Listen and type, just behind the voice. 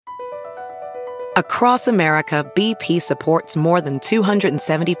Across America, BP supports more than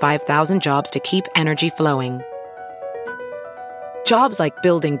 275,000 jobs to keep energy flowing. Jobs like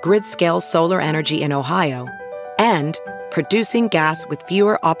building grid-scale solar energy in Ohio and producing gas with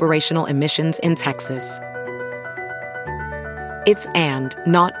fewer operational emissions in Texas. It's and,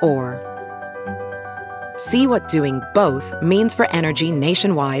 not or. See what doing both means for energy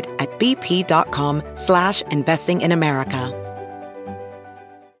nationwide at bp.com/investing in America.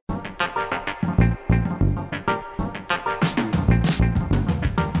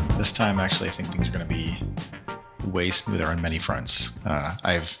 This time, actually, I think things are going to be way smoother on many fronts.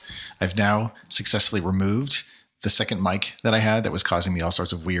 I've now successfully removed the second mic that I had that was causing me all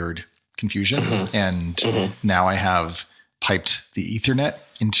sorts of weird confusion. And now I have piped the Ethernet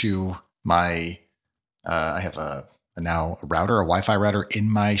into my, I have a Wi-Fi router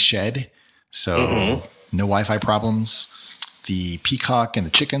in my shed. So no Wi-Fi problems. The peacock and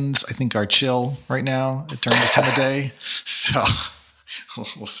the chickens, I think, are chill right now during this time of day. So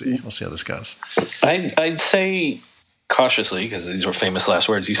we'll see. We'll see how this goes. I'd say cautiously, because these were famous last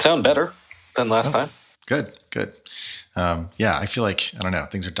words, you sound better than last time. Good. Yeah, I feel like, I don't know,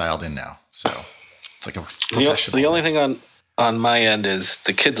 things are dialed in now. So it's like a professional. The only thing on my end is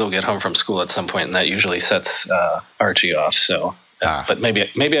the kids will get home from school at some point, and that usually sets Archie off. So, but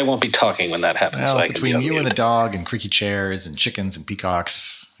maybe I won't be talking when that happens. Well, so I between can you and the dog and creaky chairs and chickens and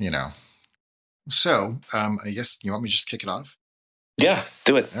peacocks, you know. So I guess you want me to just kick it off? Yeah,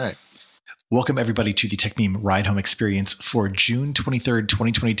 do it. All right. Welcome, everybody, to the Tech Meme Ride Home Experience for June 23rd,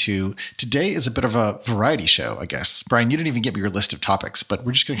 2022. Today is a bit of a variety show, I guess. Brian, you didn't even get me your list of topics, but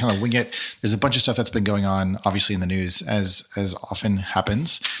we're just going to kind of wing it. There's a bunch of stuff that's been going on, obviously, in the news, as often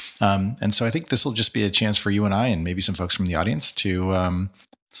happens. And so I think this will just be a chance for you and I and maybe some folks from the audience to,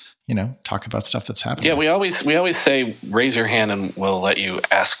 talk about stuff that's happening. Yeah, we always say, raise your hand and we'll let you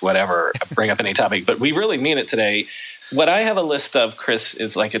ask whatever, bring up any topic. But we really mean it today. What I have a list of, Chris,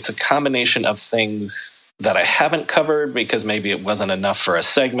 is like it's a combination of things that I haven't covered because maybe it wasn't enough for a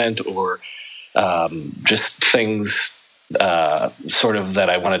segment, or just things sort of that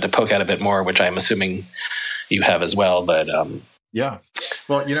I wanted to poke at a bit more, which I'm assuming you have as well. But yeah,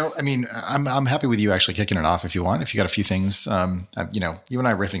 well, I'm happy with you actually kicking it off if you want. If you got a few things, you and I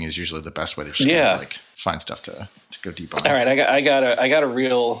riffing is usually the best way to just kind of like find stuff to go deep on. All right, I got a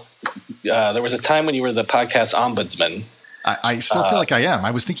real. There was a time when you were the podcast ombudsman. I still feel like I am.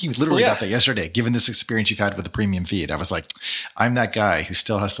 I was thinking literally about that yesterday, given this experience you've had with the premium feed. I was like, I'm that guy who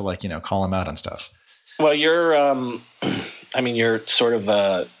still has to call him out on stuff. Well, you're, you're sort of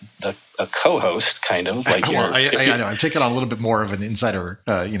a co-host, kind of. Like well, I know. I'm taking on a little bit more of an insider,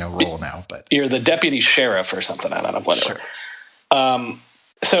 role now. But you're the deputy sheriff or something. I don't know, whatever. Sure.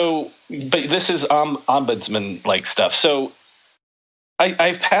 But this is ombudsman-like stuff. So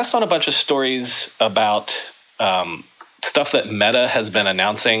I've passed on a bunch of stories about stuff that Meta has been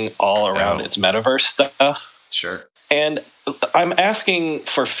announcing all around its metaverse stuff. Sure. And I'm asking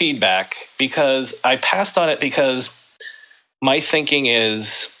for feedback because I passed on it because my thinking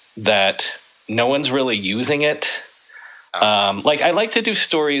is that no one's really using it. I like to do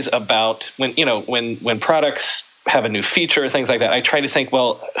stories about when products have a new feature or things like that. I try to think,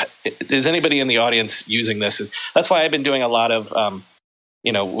 well, is anybody in the audience using this? That's why I've been doing a lot of,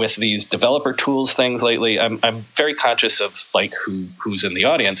 with these developer tools things lately. I'm very conscious of like who's in the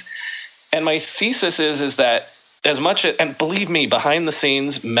audience. And my thesis is that as much, and believe me, behind the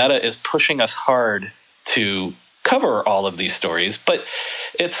scenes, Meta is pushing us hard to cover all of these stories, but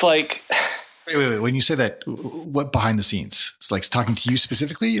it's like... Wait. When you say that, what behind the scenes? It's like talking to you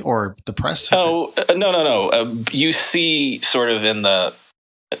specifically or the press? Oh, no. You see sort of in the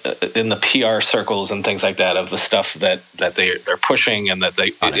PR circles and things like that of the stuff that they're pushing and that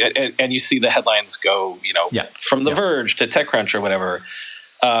and you see the headlines go, from The Verge to TechCrunch or whatever.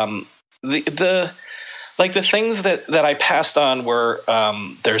 The things that I passed on were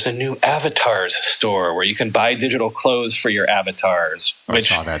there's a new avatars store where you can buy digital clothes for your avatars. I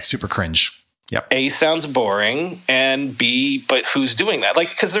saw that. Super cringe. Yep. A, sounds boring, and B, but who's doing that? Like,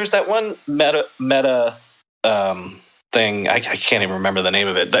 because there's that one meta thing. I can't even remember the name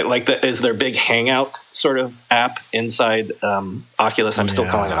of it. That is their big hangout sort of app inside Oculus. I'm still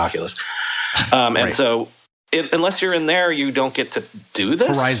calling it Oculus. And so, unless you're in there, you don't get to do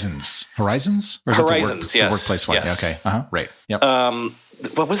this. Horizons, or is Horizons, it the workplace one? Yes. Okay. Right. Yep.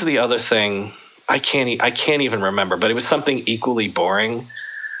 What was the other thing? I can't even remember, but it was something equally boring.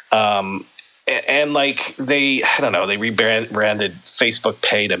 And like they rebranded Facebook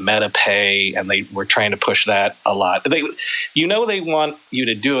Pay to Meta Pay, and they were trying to push that a lot. They want you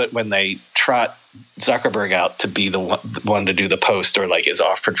to do it when they trot Zuckerberg out to be the one to do the post, or like is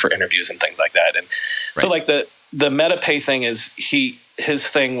offered for interviews and things like that. And so like the Meta Pay thing is his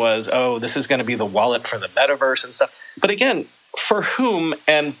thing was, oh, this is going to be the wallet for the metaverse and stuff. But again, for whom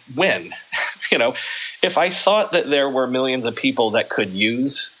and when? If I thought that there were millions of people that could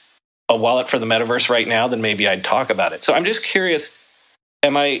use a wallet for the metaverse right now, then maybe I'd talk about it. So I'm just curious,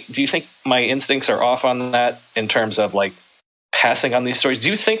 do you think my instincts are off on that in terms of like passing on these stories? Do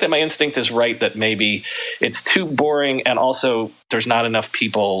you think that my instinct is right that maybe it's too boring and also there's not enough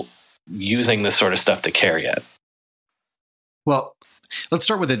people using this sort of stuff to care yet? Well, let's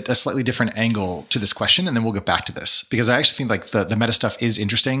start with a slightly different angle to this question, and then we'll get back to this, because I actually think like the meta stuff is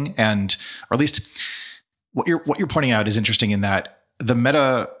interesting, or at least what you're pointing out is interesting in that the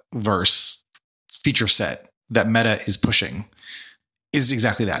metaverse feature set that Meta is pushing is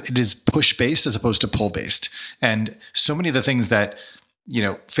exactly that. It is push-based as opposed to pull-based. And so many of the things that,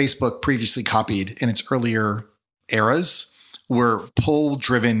 Facebook previously copied in its earlier eras were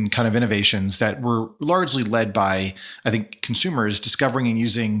pull-driven kind of innovations that were largely led by, I think, consumers discovering and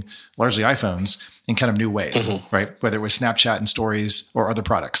using largely iPhones in kind of new ways, right? Whether it was Snapchat and Stories or other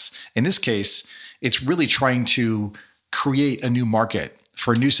products. In this case, it's really trying to create a new market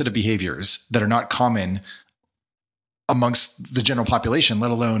for a new set of behaviors that are not common amongst the general population,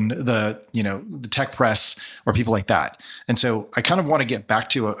 let alone the tech press or people like that. And so I kind of want to get back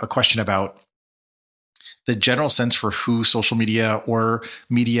to a question about the general sense for who social media or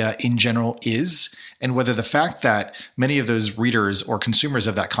media in general is, and whether the fact that many of those readers or consumers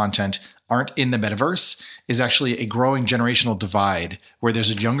of that content aren't in the metaverse is actually a growing generational divide, where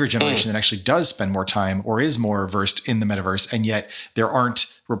there's a younger generation that actually does spend more time or is more versed in the metaverse, and yet there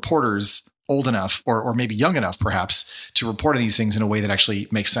aren't reporters old enough or maybe young enough perhaps to report on these things in a way that actually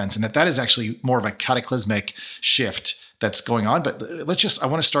makes sense. And that is actually more of a cataclysmic shift that's going on. But I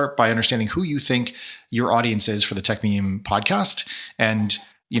want to start by understanding who you think your audience is for the Tech Meme podcast, and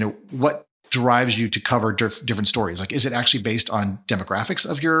what drives you to cover different stories. Like, is it actually based on demographics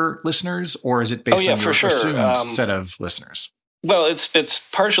of your listeners, or is it based on your assumed set of listeners? Well, it's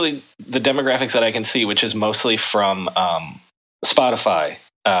partially the demographics that I can see, which is mostly from Spotify,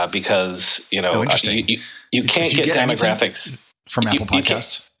 because interesting. You can't get demographics from Apple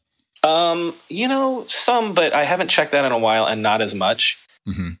Podcasts. Some, but I haven't checked that in a while, and not as much.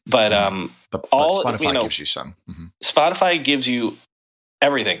 But Spotify gives you some. Spotify gives you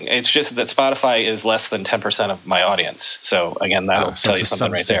everything. It's just that Spotify is less than 10% of my audience. So again, that'll tell you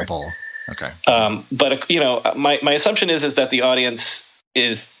something right there. Okay. But my assumption is that the audience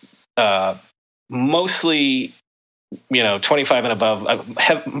is mostly 25 and above,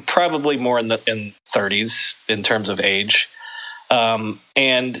 have probably more in 30s in terms of age.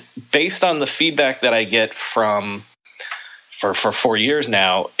 And based on the feedback that I get for 4 years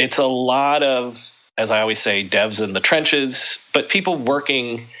now, it's a lot of, as I always say, devs in the trenches, but people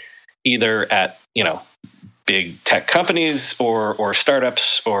working either at, big tech companies or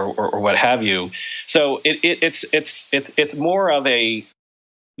startups or what have you. So it's more of a,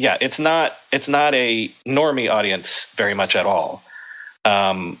 it's not a normie audience very much at all.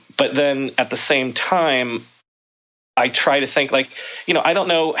 But then at the same time, I try to think like, I don't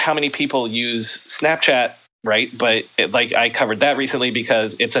know how many people use Snapchat, right? But I covered that recently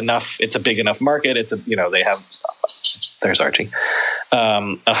because it's a big enough market. They have, there's Archie,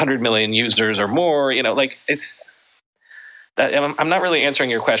 100 million users or more, it's that. I'm not really answering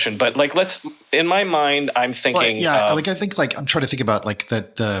your question, but in my mind, I'm thinking, I think I'm trying to think about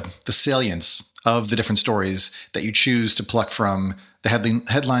the salience of the different stories that you choose to pluck from the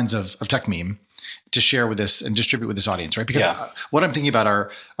headlines of Tech Meme to share with this and distribute with this audience, right? Because what I'm thinking about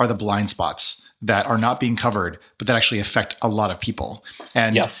are the blind spots that are not being covered, but that actually affect a lot of people.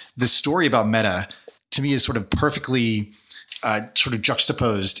 And this story about Meta, to me, is sort of perfectly sort of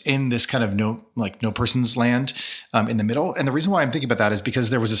juxtaposed in this kind of no person's land in the middle. And the reason why I'm thinking about that is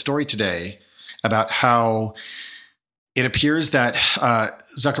because there was a story today about how it appears that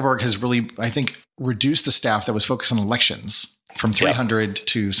Zuckerberg has really, I think, reduced the staff that was focused on elections from 300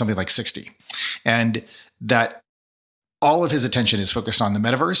 to something like 60. And that all of his attention is focused on the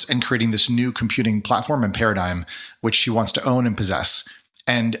metaverse and creating this new computing platform and paradigm, which he wants to own and possess.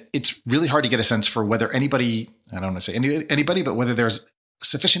 And it's really hard to get a sense for whether anybody, I don't want to say anybody, but whether there's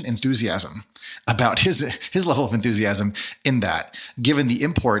sufficient enthusiasm about his level of enthusiasm in that, given the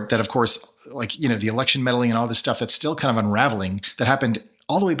import that, of course, the election meddling and all this stuff that's still kind of unraveling that happened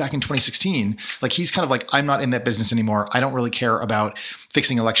all the way back in 2016. He's kind of I'm not in that business anymore. I don't really care about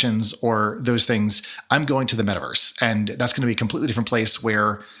fixing elections or those things. I'm going to the metaverse. And that's going to be a completely different place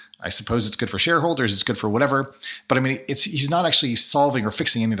where I suppose it's good for shareholders, it's good for whatever. But I mean, he's not actually solving or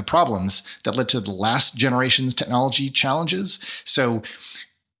fixing any of the problems that led to the last generation's technology challenges. So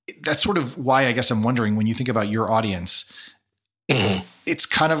that's sort of why I guess I'm wondering, when you think about your audience, it's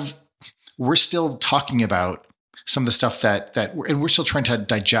kind of, we're still talking about some of the stuff and we're still trying to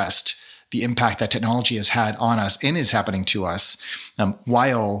digest the impact that technology has had on us and is happening to us,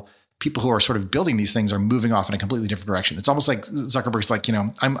 while people who are sort of building these things are moving off in a completely different direction. It's almost like Zuckerberg's like,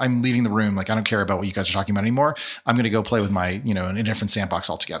 I'm leaving the room. Like, I don't care about what you guys are talking about anymore. I'm going to go play with my, in a different sandbox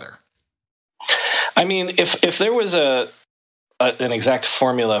altogether. I mean, if there was an exact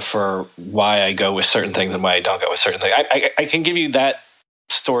formula for why I go with certain things and why I don't go with certain things, I can give you that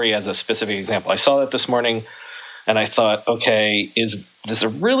story as a specific example. I saw that this morning and I thought, okay, is there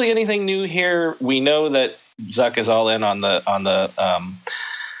really anything new here? We know that Zuck is all in on the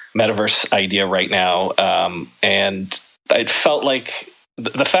metaverse idea right now, and it felt like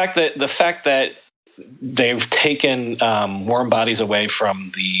the fact that they've taken warm bodies away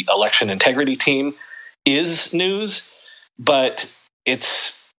from the election integrity team is news, but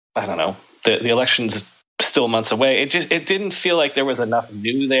I don't know, the election's still months away. It didn't feel like there was enough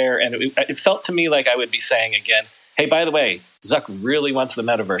new there, and it felt to me like I would be saying again, hey, by the way, Zuck really wants the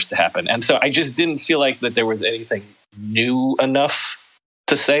metaverse to happen, and so I just didn't feel like that there was anything new enough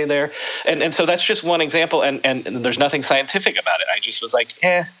to say there. And so that's just one example, and there's nothing scientific about it. I just was like,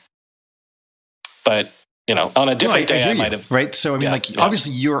 but on a different day I might have. Right. So I mean,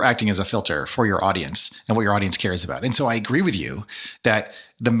 obviously you're acting as a filter for your audience and what your audience cares about. And so I agree with you that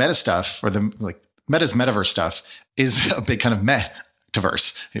the meta stuff, or the Meta's metaverse stuff, is a big kind of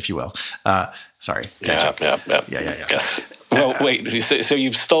metaverse, if you will. Sorry. Yeah. Yes. Well, wait. So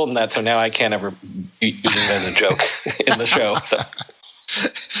you've stolen that. So now I can't ever use it as a joke in the show. So.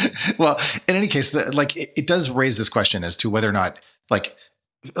 Well, in any case, it does raise this question as to whether or not like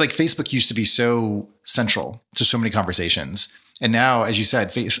Facebook used to be so central to so many conversations. And now, as you said,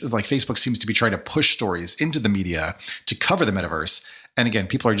 Facebook seems to be trying to push stories into the media to cover the metaverse. And again,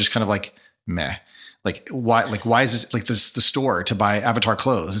 people are just kind of like, meh. Like, why is this, like, the store to buy avatar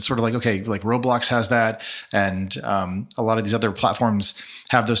clothes? It's sort of like, okay, like Roblox has that. And a lot of these other platforms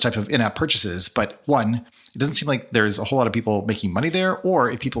have those type of in-app purchases. But one, it doesn't seem like there's a whole lot of people making money there.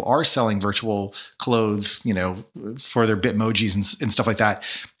 Or if people are selling virtual clothes, for their Bitmojis and stuff like that,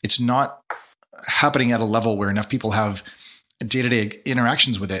 it's not happening at a level where enough people have day-to-day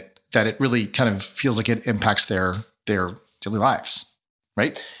interactions with it that it really kind of feels like it impacts their daily lives,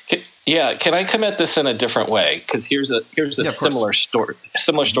 right? Yeah, can I come at this in a different way? Because here's a similar story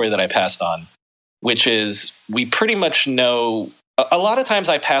that I passed on, which is we pretty much know. A lot of times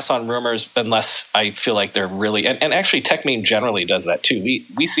I pass on rumors unless I feel like they're really, and actually TechMeme generally does that too.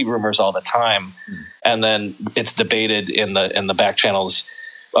 We see rumors all the time, and then it's debated in the back channels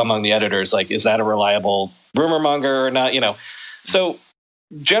among the editors, like, is that a reliable rumor monger or not? So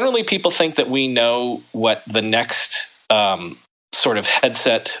generally people think that we know what the next sort of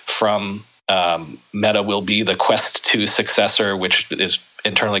headset from Meta will be, the Quest 2 successor, which is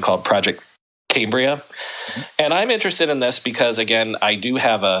internally called Project Cambria. Mm-hmm. And I'm interested in this because, again, I do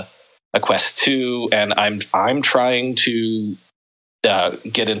have a Quest 2, and I'm trying to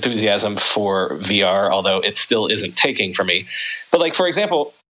get enthusiasm for VR, although it still isn't taking for me. But, like, for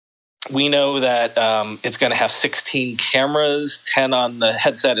example, we know that it's going to have 16 cameras, 10 on the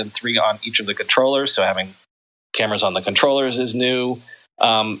headset and 3 on each of the controllers. So having cameras on the controllers is new.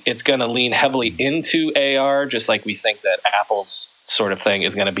 It's going to lean heavily into AR, just like we think that Apple's sort of thing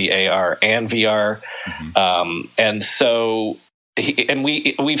is going to be AR and VR. Mm-hmm. And so,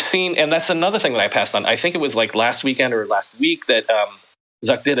 we've seen, and that's another thing that I passed on. I think it was like last weekend or last week that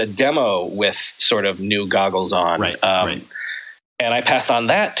Zuck did a demo with sort of new goggles on. Right. And I passed on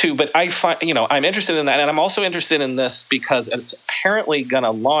that too. But I find, I'm interested in that. And I'm also interested in this because it's apparently going to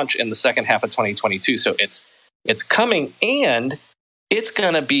launch in the second half of 2022. So it's coming, and it's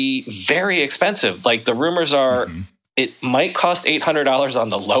going to be very expensive. Like, the rumors are, it might cost $800 on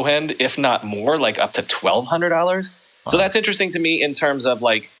the low end, if not more, like up to $1,200. Wow. So that's interesting to me in terms of,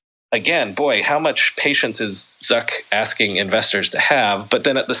 like, again, boy, how much patience is Zuck asking investors to have? But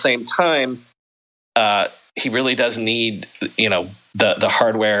then at the same time, he really does need, the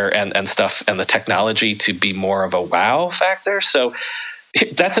hardware and stuff and the technology to be more of a wow factor. So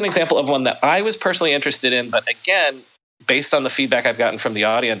that's an example of one that I was personally interested in. But again, based on the feedback I've gotten from the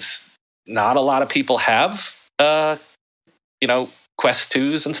audience, not a lot of people have, Quest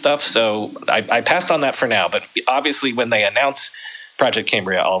 2s and stuff. So I passed on that for now. But obviously, when they announce Project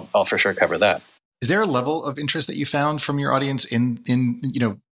Cambria, I'll for sure cover that. Is there a level of interest that you found from your audience in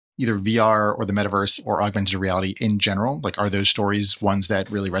either VR or the metaverse or augmented reality in general? Like, are those stories ones that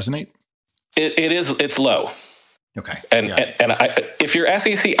really resonate? It's low. Okay. And if you're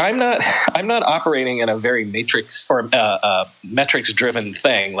asking, see, I'm not operating in a very matrix or metrics driven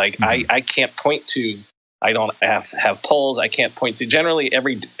thing. Like I can't point to, I don't have polls. I can't point to, generally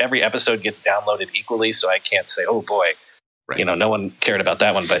every episode gets downloaded equally. So I can't say, oh boy, right. No one cared about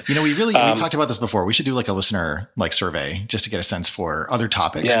that one. But we talked about this before. We should do like a listener survey just to get a sense for other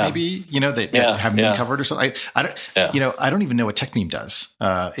topics, maybe, that haven't been covered or something. I don't even know what TechMeme does.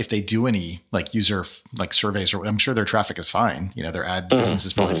 If they do any like user like surveys, or I'm sure their traffic is fine. Their ad business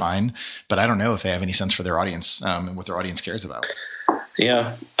is probably fine, but I don't know if they have any sense for their audience and what their audience cares about.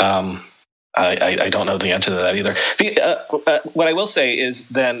 Yeah. I don't know the answer to that either. What I will say is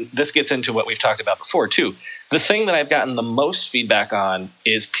then this gets into what we've talked about before too. The thing that I've gotten the most feedback on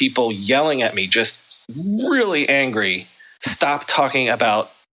is people yelling at me, just really angry. Stop talking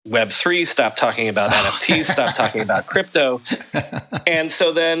about Web3, stop talking about NFTs, stop talking about crypto. And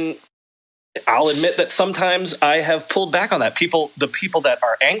so then I'll admit that sometimes I have pulled back on that. The people that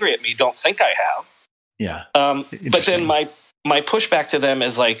are angry at me don't think I have. Yeah. But then my pushback to them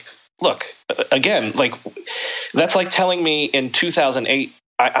is like, look, again, like that's like telling me in 2008,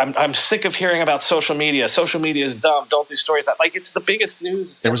 I'm sick of hearing about social media. Social media is dumb. Don't do stories. Like it's the biggest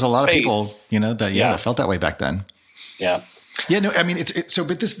news. There was a lot of people, that felt that way back then. Yeah. Yeah. No, I mean, it's so,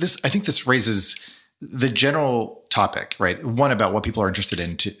 but this, I think this raises the general topic, right? One, about what people are interested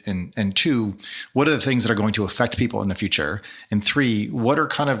in, and two, what are the things that are going to affect people in the future? And three, what are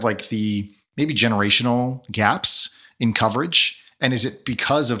kind of like the maybe generational gaps in coverage? And is it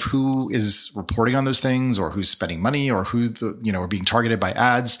because of who is reporting on those things, or who's spending money, or who are being targeted by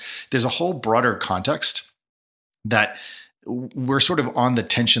ads? There's a whole broader context that we're sort of on the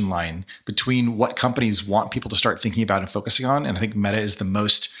tension line between what companies want people to start thinking about and focusing on. And I think Meta is the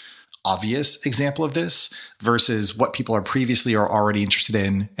most obvious example of this, versus what people are previously or already interested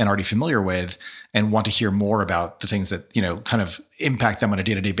in and already familiar with, and want to hear more about the things that, kind of impact them on a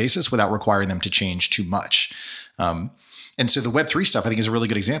day-to-day basis without requiring them to change too much. And so the Web3 stuff, I think, is a really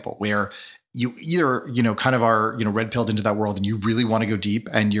good example where you either, kind of are, red pilled into that world and you really want to go deep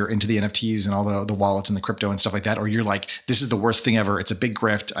and you're into the NFTs and all the wallets and the crypto and stuff like that. Or you're like, this is the worst thing ever. It's a big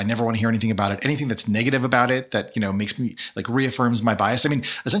grift. I never want to hear anything about it. Anything that's negative about it that, makes me like reaffirms my bias. I mean,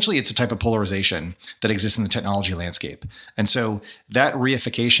 essentially it's a type of polarization that exists in the technology landscape. And so that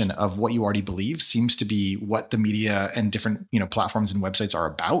reification of what you already believe seems to be what the media and different, platforms and websites are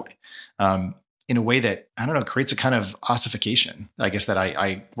about. In a way that, I don't know, creates a kind of ossification, I guess, that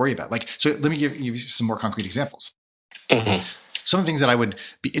I worry about. Like, so let me give you some more concrete examples. Mm-hmm. Some of the things that I would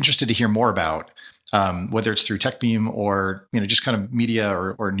be interested to hear more about, whether it's through TechMeme or, just kind of media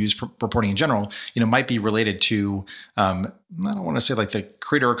or news reporting in general, might be related to, I don't want to say like the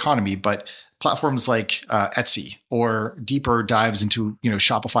creator economy, but platforms like Etsy, or deeper dives into,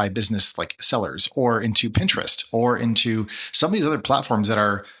 Shopify business like sellers, or into Pinterest, or into some of these other platforms that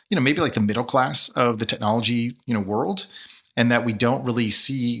are, maybe like the middle class of the technology, world, and that we don't really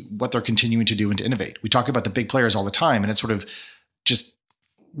see what they're continuing to do and to innovate. We talk about the big players all the time, and it sort of just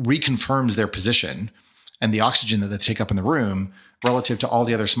reconfirms their position and the oxygen that they take up in the room relative to all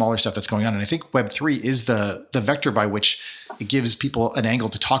the other smaller stuff that's going on. And I think Web3 is the vector by which it gives people an angle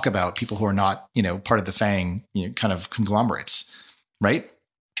to talk about people who are not, part of the FANG, kind of conglomerates, right?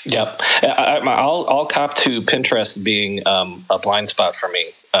 Yep. I'll cop to Pinterest being a blind spot for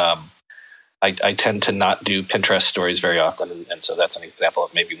me. I tend to not do Pinterest stories very often. And so that's an example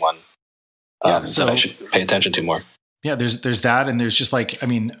of maybe one that I should pay attention to more. Yeah, there's that. And there's just like, I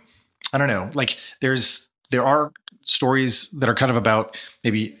mean, I don't know, like there are stories that are kind of about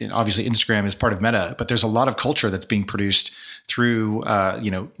maybe, obviously Instagram is part of Meta, but there's a lot of culture that's being produced through,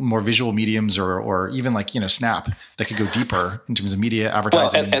 more visual mediums or even like, Snap, that could go deeper in terms of media,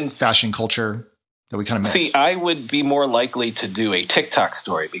 advertising, and fashion culture that we kind of miss. See, I would be more likely to do a TikTok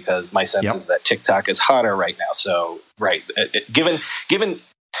story because my sense is that TikTok is hotter right now. So, right. Given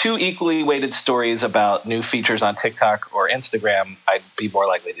two equally weighted stories about new features on TikTok or Instagram, I'd be more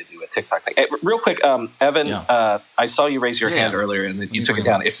likely to do a TikTok thing. Hey, real quick, Evan, I saw you raise your hand earlier and you took it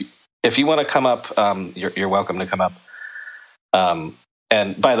down. If you want to come up, you're welcome to come up.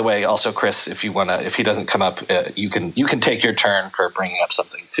 And by the way, also Chris, if he doesn't come up, you can take your turn for bringing up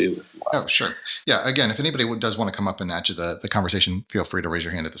something too. Oh, sure. Yeah. Again, if anybody does want to come up and add to the conversation, feel free to raise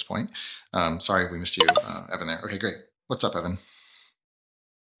your hand at this point. Sorry we missed you, Evan. There. Okay, great. What's up, Evan?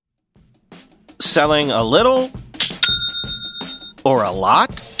 Selling a little or a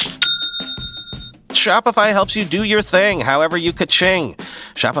lot? Shopify helps you do your thing, however you ka-ching.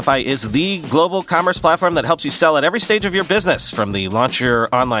 Shopify is the global commerce platform that helps you sell at every stage of your business, from the launch your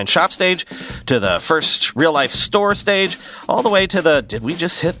online shop stage to the first real-life store stage, all the way to the did we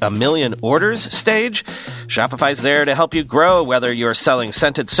just hit 1 million orders stage? Shopify's there to help you grow, whether you're selling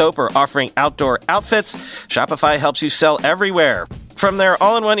scented soap or offering outdoor outfits. Shopify helps you sell everywhere. From their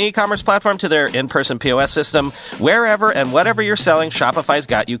all-in-one e-commerce platform to their in-person POS system, wherever and whatever you're selling, Shopify's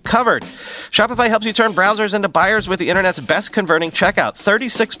got you covered. Shopify helps you turn browsers into buyers with the internet's best converting checkout,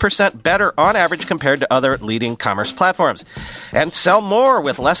 36% better on average compared to other leading commerce platforms. And sell more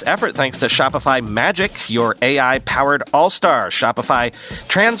with less effort thanks to Shopify Magic, your AI-powered all-star. Shopify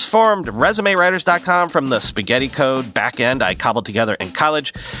transformed ResumeWriters.com from the spaghetti code backend I cobbled together in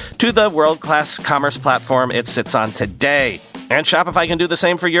college to the world-class commerce platform it sits on today. And Shopify can do the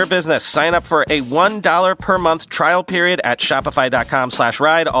same for your business. Sign up for a $1 per month trial period at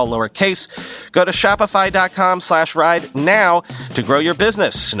shopify.com/ride, all lowercase. Go to shopify.com/ride now to grow your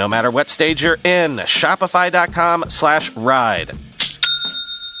business, no matter what stage you're in. Shopify.com/ride.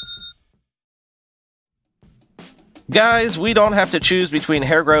 Guys, we don't have to choose between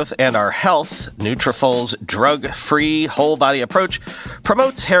hair growth and our health. Nutrafol's drug-free whole-body approach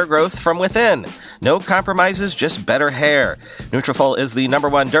promotes hair growth from within. No compromises, just better hair. Nutrafol is the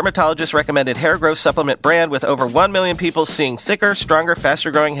 #1 dermatologist-recommended hair growth supplement brand with over 1 million people seeing thicker, stronger,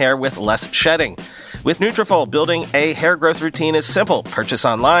 faster-growing hair with less shedding. With Nutrafol, building a hair growth routine is simple. Purchase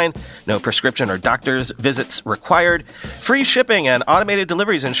online, no prescription or doctor's visits required. Free shipping and automated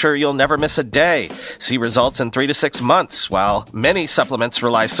deliveries ensure you'll never miss a day. See results in 3 to 6 months. While many supplements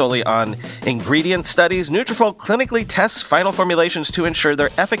rely solely on ingredient studies, Nutrafol clinically tests final formulations to ensure their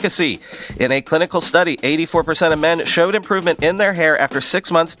efficacy. In a clinical study, 84% of men showed improvement in their hair after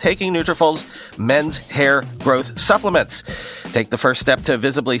 6 months taking Nutrafol's men's hair growth supplements. Take the first step to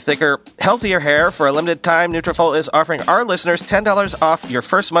visibly thicker, healthier hair. For a limited time, Nutrafol is offering our listeners $10 off your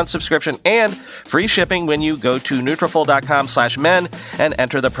first month subscription and free shipping when you go to Nutrafol.com/men and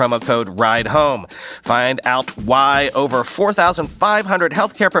enter the promo code RIDEHOME. Find out why over 4,500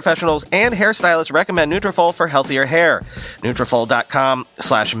 healthcare professionals and hairstylists recommend Nutrafol for healthier hair.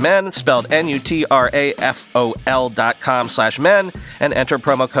 Nutrafol.com/men, spelled Nutrafol.com/men, and enter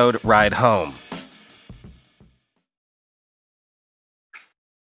promo code RIDEHOME.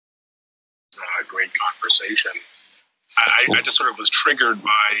 Great conversation. I just sort of was triggered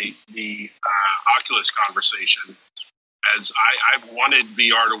by the Oculus conversation, as I've wanted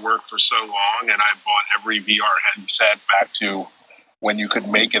VR to work for so long, and I bought every VR headset back to when you could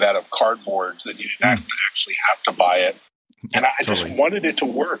make it out of cardboards, that you didn't actually have to buy it. And I just wanted it to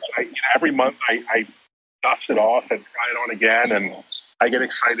work. Every month I dust it off and try it on again, and I get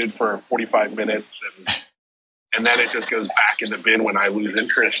excited for 45 minutes, and then it just goes back in the bin when I lose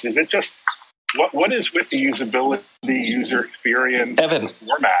interest. Is it just... What is with the usability, user experience, Evan,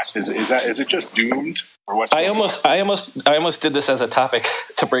 format? Is it just doomed, or what's? I almost did this as a topic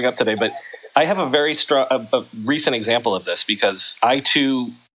to bring up today, but I have a very strong, a recent example of this, because I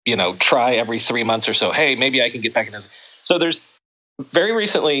too, try every 3 months or so. Hey, maybe I can get back into. So there's very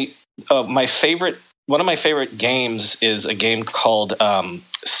recently one of my favorite games is a game called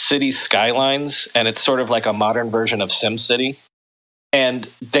City Skylines, and it's sort of like a modern version of SimCity. And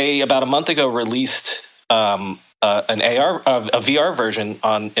they, about a month ago, released a VR version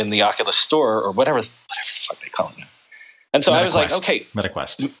in the Oculus Store, or whatever the fuck they call it now. And so I was like, okay,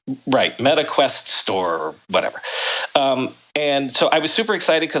 MetaQuest, right, MetaQuest Store or whatever. And so I was super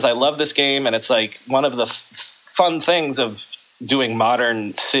excited because I love this game, and it's like one of the fun things of doing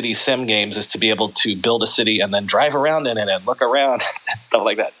modern city sim games is to be able to build a city and then drive around in it and look around and stuff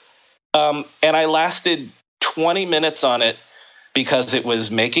like that. And I lasted 20 minutes on it, because it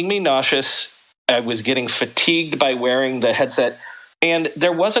was making me nauseous. I was getting fatigued by wearing the headset, and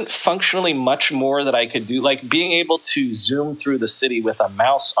there wasn't functionally much more that I could do. Like being able to zoom through the city with a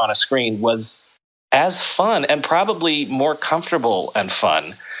mouse on a screen was as fun and probably more comfortable and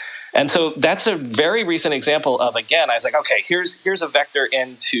fun. And so that's a very recent example of, again, I was like, okay, here's a vector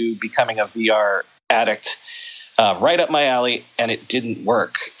into becoming a VR addict, right up my alley, and it didn't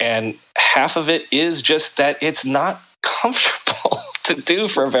work. And half of it is just that it's not comfortable to do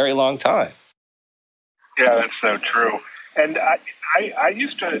for a very long time. Yeah, that's so true. And I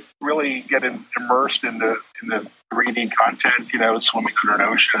used to really get immersed in the 3D content, swimming under an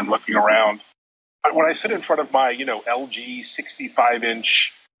ocean and looking around. But when I sit in front of my, LG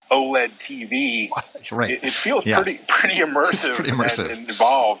 65-inch OLED TV, right. it feels pretty immersive, and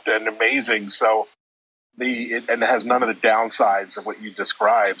involved and amazing. So and it has none of the downsides of what you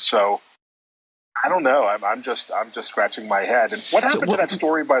described. So I don't know. I'm just scratching my head. And what happened to that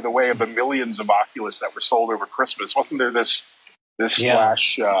story, by the way, of the millions of Oculus that were sold over Christmas? Wasn't there this this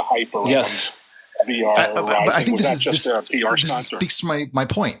flash hype around VR. But I think this speaks to my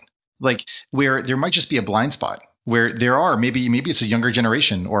point. Like, where there might just be a blind spot where there are maybe it's a younger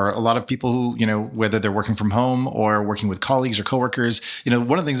generation or a lot of people who, whether they're working from home or working with colleagues or coworkers,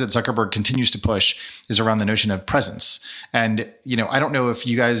 one of the things that Zuckerberg continues to push is around the notion of presence. And, I don't know if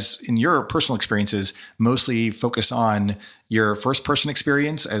you guys in your personal experiences mostly focus on your first person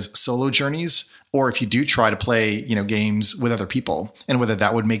experience as solo journeys, or if you do try to play, games with other people and whether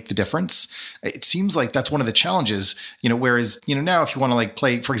that would make the difference. It seems like that's one of the challenges, whereas, now if you want to like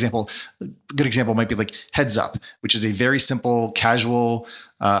play, for example, a good example might be like Heads Up, which is a very simple, casual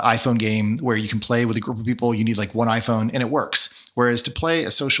iPhone game where you can play with a group of people. You need like one iPhone and it works. Whereas to play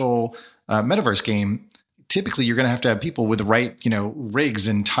a social metaverse game, typically you're going to have people with the right, rigs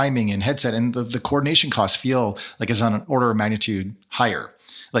and timing and headset, and the coordination costs feel like it's on an order of magnitude higher.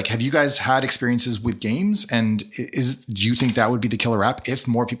 Like, have you guys had experiences with games? And do you think that would be the killer app if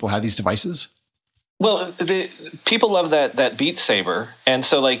more people had these devices? Well, people love that Beat Saber. And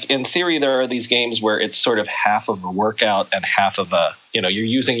so, like, in theory, there are these games where it's sort of half of a workout and half of you're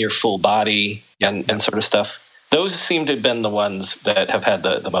using your full body and sort of stuff. Those seem to have been the ones that have had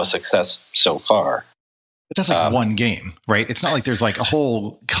the most success so far. But that's like one game, right? It's not like there's like a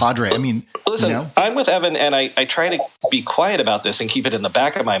whole cadre. I mean, listen, I'm with Evan, and I try to be quiet about this and keep it in the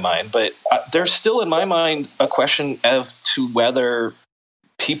back of my mind. But there's still in my mind a question as to whether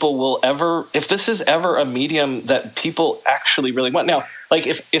people will ever, if this is ever a medium that people actually really want. Now, like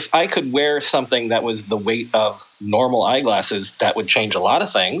if I could wear something that was the weight of normal eyeglasses, that would change a lot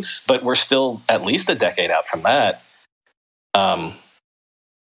of things. But we're still at least a decade out from that.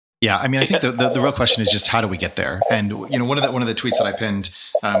 Yeah, I mean, I think the real question is just how do we get there? And one of the tweets that I pinned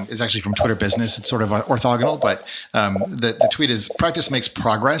is actually from Twitter Business. It's sort of orthogonal, but the tweet is practice makes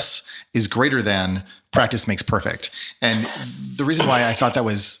progress is greater than practice makes perfect. And the reason why I thought that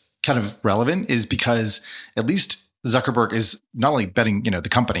was kind of relevant is because at least Zuckerberg is not only betting the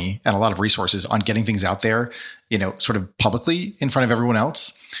company and a lot of resources on getting things out there, sort of publicly in front of everyone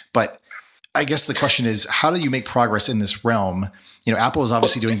else, but I guess the question is, how do you make progress in this realm? Apple is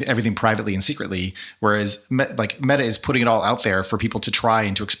obviously doing everything privately and secretly, whereas Meta is putting it all out there for people to try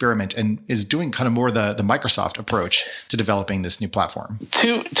and to experiment, and is doing kind of more the Microsoft approach to developing this new platform.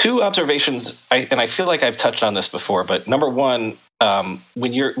 Two observations, and I feel like I've touched on this before, but number one,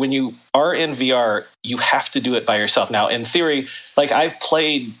 when you are in VR, you have to do it by yourself. Now, in theory, like I've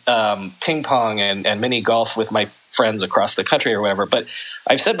played ping pong and mini golf with my friends across the country or whatever, but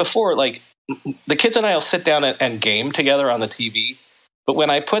I've said before, like, the kids and I will sit down and game together on the TV. But when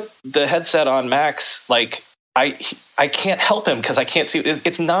I put the headset on Max, like I can't help him because I can't see.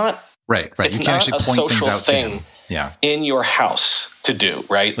 It's not right. It's you can't not actually point things out thing to him. Yeah, in your house to do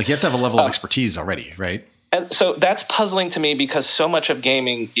right. Like you have to have a level of expertise already, right? And so that's puzzling to me because so much of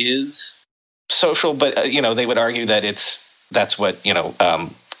gaming is social. But they would argue that that's what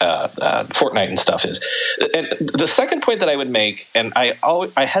Fortnite and stuff is. And the second point that I would make, and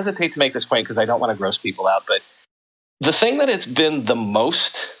I hesitate to make this point because I don't want to gross people out, but the thing that it's been the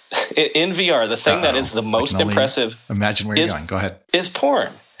most in VR, the thing that is the most impressive, imagine where you're going. Go ahead. Is porn.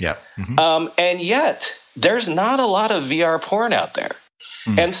 Yeah. Mm-hmm. And yet there's not a lot of VR porn out there.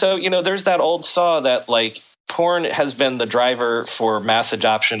 Mm. And so, there's that old saw that like porn has been the driver for mass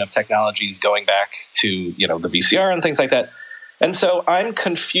adoption of technologies going back to, the VCR and things like that. And so I'm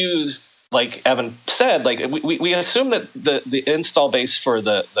confused, like Evan said, like we assume that the install base for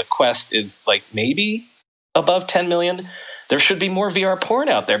the Quest is like maybe above 10 million. There should be more VR porn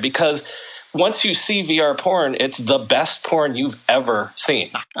out there because once you see VR porn, it's the best porn you've ever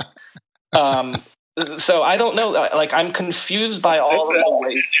seen. So I don't know, like I'm confused by all of the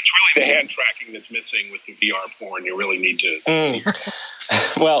ways. It's really the hand tracking that's missing with the VR porn. You really need to see.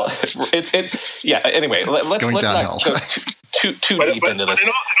 Well, it's yeah. Anyway, let's not go too deep into this. But in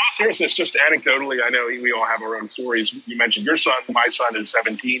all seriousness, just anecdotally, I know we all have our own stories. You mentioned your son. My son is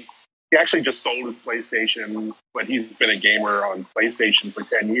 17. He actually just sold his PlayStation, but he's been a gamer on PlayStation for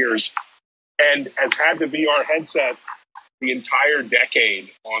 10 years and has had the VR headset the entire decade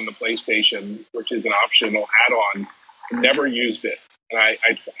on the PlayStation, which is an optional add-on. Never used it. And I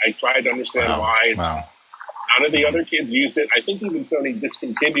tried to understand why. Wow. None of the other kids used it. I think even Sony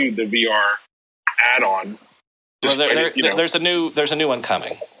discontinued the VR add-on. Well, there's a new one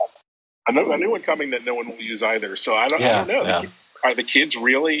coming. A new one coming that no one will use either. So I don't know. Yeah. Are the kids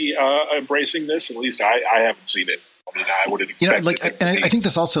really embracing this? At least I haven't seen it. I mean, I would have expected. And I think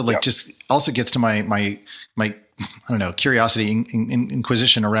this also just also gets to my I don't know, curiosity,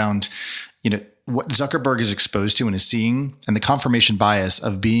 inquisition around, what Zuckerberg is exposed to and is seeing, and the confirmation bias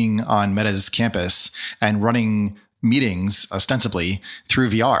of being on Meta's campus and running meetings ostensibly through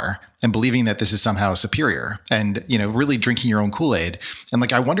VR and believing that this is somehow superior and, really drinking your own Kool-Aid. And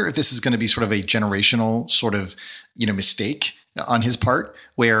like, I wonder if this is going to be sort of a generational sort of, mistake on his part,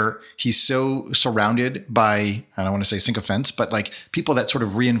 where he's so surrounded by, I don't want to say sycophants, but like people that sort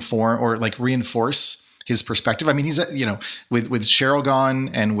of reinforce his perspective. I mean, he's, with Cheryl gone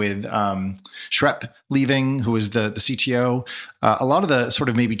and with Shrep leaving, who is the CTO, a lot of the sort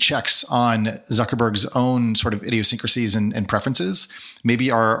of maybe checks on Zuckerberg's own sort of idiosyncrasies and preferences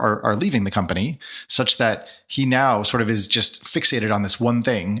maybe are leaving the company, such that he now sort of is just fixated on this one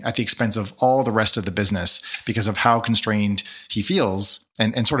thing at the expense of all the rest of the business because of how constrained he feels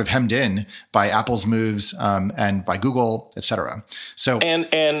and sort of hemmed in by Apple's moves and by Google, et cetera. So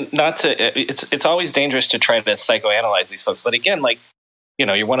and not to it's always dangerous to try to psychoanalyze these folks, but again, like,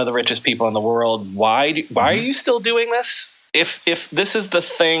 you're one of the richest people in the world. Why are you still doing this? If this is the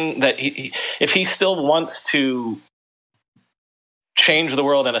thing that if he still wants to change the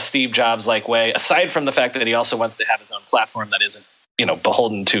world in a Steve Jobs like way, aside from the fact that he also wants to have his own platform that isn't,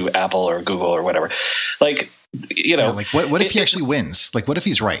 beholden to Apple or Google or whatever, like, what if he actually wins? Like, what if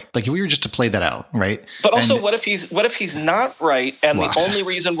he's right? Like, if we were just to play that out, right? But also, what if he's not right? And the only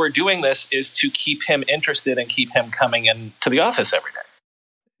reason we're doing this is to keep him interested and keep him coming into the office every day.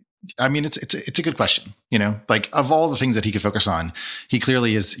 I mean, it's a good question. Like, of all the things that he could focus on, he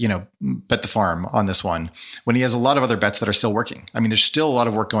clearly is, bet the farm on this one when he has a lot of other bets that are still working. I mean, there's still a lot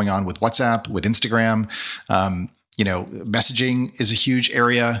of work going on with WhatsApp, with Instagram. Messaging is a huge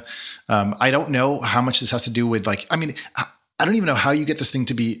area. I don't know how much this has to do with I don't even know how you get this thing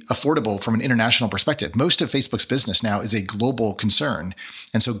to be affordable from an international perspective. Most of Facebook's business now is a global concern.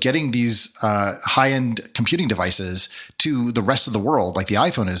 And so getting these high-end computing devices to the rest of the world, like the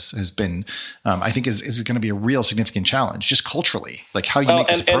iPhone has been, I think is going to be a real significant challenge, just culturally, like how you make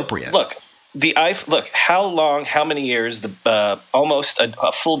this appropriate. And how many years, almost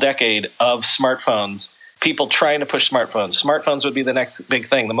a full decade of smartphones, people trying to push smartphones. Smartphones would be the next big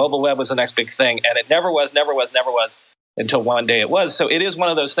thing. The mobile web was the next big thing. And it never was. Until one day it was. So it is one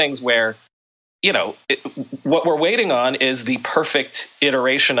of those things where, what we're waiting on is the perfect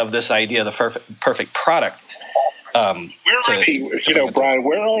iteration of this idea, the perfect product. Where are Brian,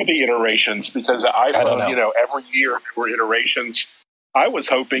 where are the iterations? Because iPhone, every year there were iterations. I was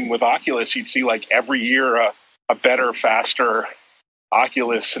hoping with Oculus, you'd see like every year a better, faster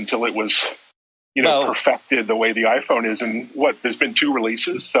Oculus until it was perfected the way the iPhone is. And there's been 2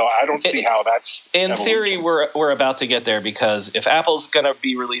 releases, so I don't see how that's in evolution. Theory. We're about to get there, because if Apple's going to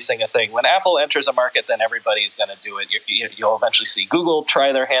be releasing a thing, when Apple enters a market, then everybody's going to do it. You'll eventually see Google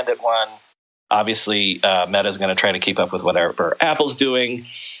try their hand at one. Obviously, Meta's going to try to keep up with whatever Apple's doing.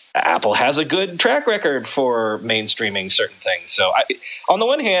 Apple has a good track record for mainstreaming certain things. So, on the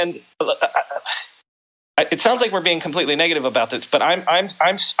one hand, it sounds like we're being completely negative about this, but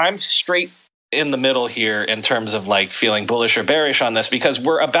I'm straight in the middle here in terms of like feeling bullish or bearish on this, because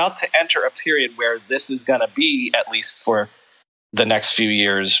we're about to enter a period where this is going to be, at least for the next few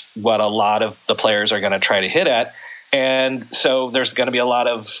years, what a lot of the players are going to try to hit at. And so there's going to be a lot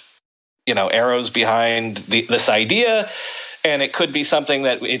of, arrows behind this idea. And it could be something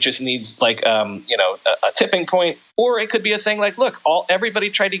that it just needs like, a tipping point, or it could be a thing like, look, everybody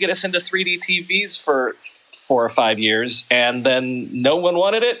tried to get us into 3D TVs for 4 or 5 years, and then no one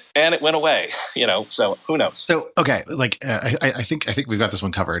wanted it, and it went away. So who knows? So okay, I think we've got this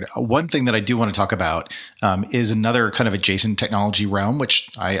one covered. One thing that I do want to talk about is another kind of adjacent technology realm, which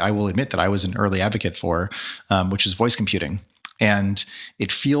I will admit that I was an early advocate for, which is voice computing, and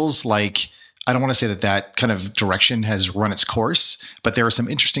it feels like, I don't want to say that kind of direction has run its course, but there are some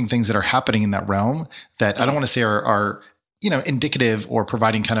interesting things that are happening in that realm that I don't want to say are indicative or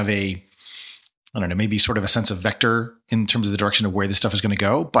providing kind of a, I don't know, maybe sort of a sense of vector in terms of the direction of where this stuff is going to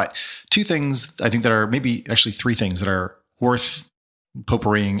go. But 2 things I think that are, maybe actually 3 things that are worth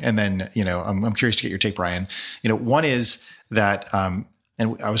potpourriing. And then, I'm curious to get your take, Brian. One is that, and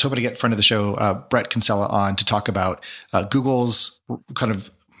I was hoping to get friend of the show, Brett Kinsella, on to talk about Google's kind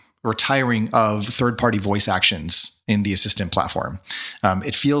of retiring of third-party voice actions in the Assistant platform.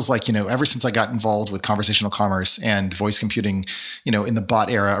 It feels like, ever since I got involved with conversational commerce and voice computing, in the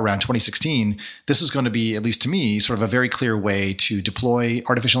bot era around 2016, this was going to be, at least to me, sort of a very clear way to deploy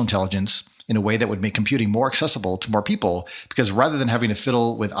artificial intelligence in a way that would make computing more accessible to more people, because rather than having to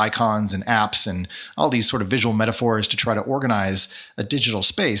fiddle with icons and apps and all these sort of visual metaphors to try to organize a digital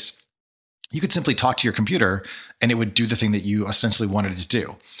space, you could simply talk to your computer and it would do the thing that you ostensibly wanted it to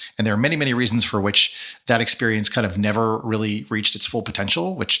do. And there are many, many reasons for which that experience kind of never really reached its full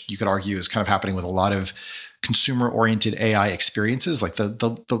potential, which you could argue is kind of happening with a lot of consumer-oriented AI experiences, like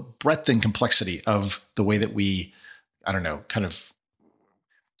the breadth and complexity of the way that we I don't know, kind of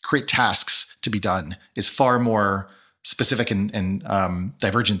create tasks to be done is far more specific and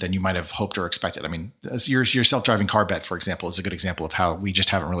divergent than you might have hoped or expected. I mean, your self-driving car bet, for example, is a good example of how we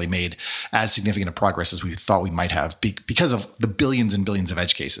just haven't really made as significant a progress as we thought we might have because of the billions and billions of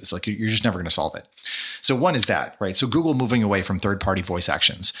edge cases. Like you're just never going to solve it. So one is that, right? So Google moving away from third-party voice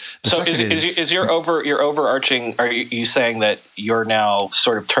actions. So is your overarching? Are you saying that you're now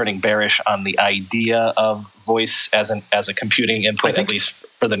sort of turning bearish on the idea of voice as a computing input, at least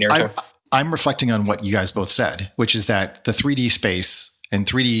for the near term? I'm reflecting on what you guys both said, which is that the 3D space and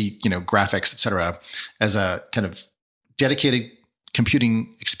 3D, graphics, et cetera, as a kind of dedicated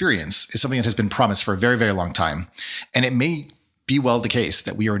computing experience is something that has been promised for a very, very long time. And it may be well the case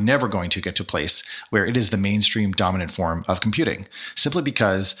that we are never going to get to a place where it is the mainstream dominant form of computing, simply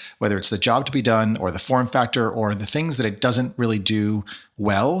because whether it's the job to be done or the form factor or the things that it doesn't really do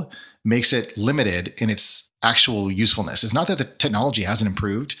well makes it limited in its actual usefulness. It's not that the technology hasn't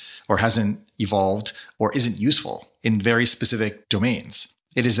improved or hasn't evolved or isn't useful in very specific domains.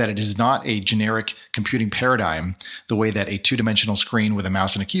 It is that it is not a generic computing paradigm the way that a two-dimensional screen with a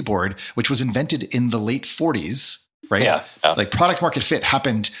mouse and a keyboard, which was invented in the late 40s, right? Yeah. Like product market fit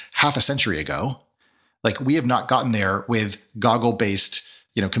happened half a century ago. Like we have not gotten there with goggle-based,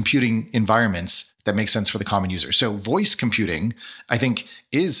 computing environments that make sense for the common user. So voice computing, I think,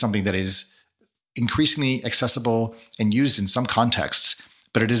 is something that is increasingly accessible and used in some contexts,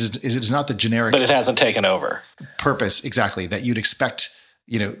 but it is not the generic. But it hasn't taken over. Purpose, exactly, that you'd expect.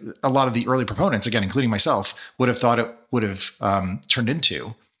 A lot of the early proponents, again, including myself, would have thought it would have turned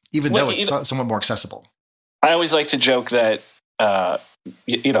into, even though it's somewhat more accessible. I always like to joke that,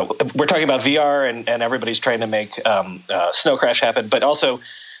 we're talking about VR and everybody's trying to make Snow Crash happen, but also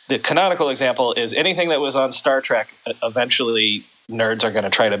the canonical example is anything that was on Star Trek eventually nerds are going to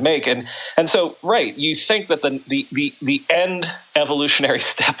try to make. And so, right, you think that the end evolutionary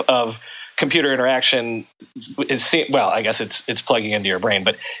step of computer interaction is, well, I guess it's plugging into your brain,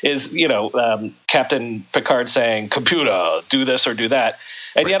 but is, Captain Picard saying, computer, do this or do that.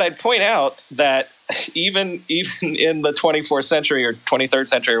 And yet I'd point out that even in the 24th century or 23rd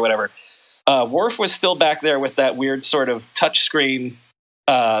century or whatever, Worf was still back there with that weird sort of touch screen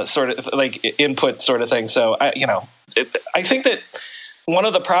sort of like input sort of thing. So, I think that one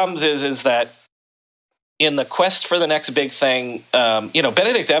of the problems is that in the quest for the next big thing,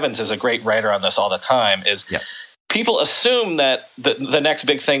 Benedict Evans is a great writer on this all the time, people assume that the next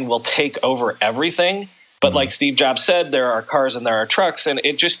big thing will take over everything. But like Steve Jobs said, there are cars and there are trucks, and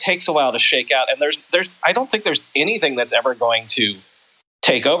it just takes a while to shake out. And there's I don't think there's anything that's ever going to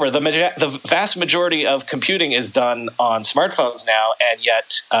take over. The vast majority of computing is done on smartphones now, and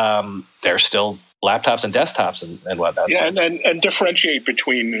yet there's still laptops and desktops and whatnot. Yeah, and differentiate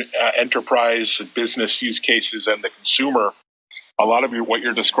between enterprise and business use cases and the consumer. A lot of what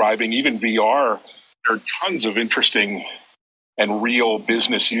you're describing, even VR, there are tons of interesting and real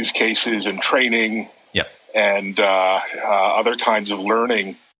business use cases and training and other kinds of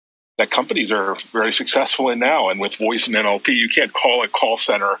learning that companies are very successful in now. And with voice and NLP, you can't call a call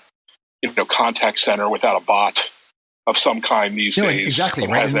center, contact center without a bot of some kind these days. Exactly,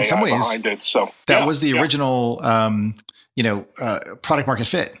 right. And in some ways, that was the original, product market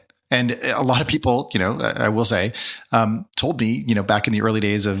fit. And a lot of people, I will say, told me, back in the early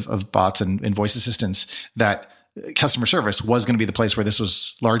days of bots and voice assistants that customer service was going to be the place where this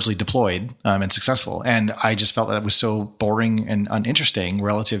was largely deployed and successful. And I just felt that was so boring and uninteresting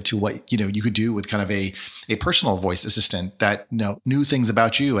relative to what, you could do with kind of a personal voice assistant that knew things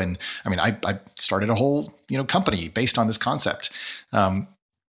about you. And I mean, I started a whole, company based on this concept. And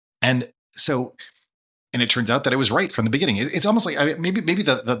it turns out that it was right from the beginning. It's almost like maybe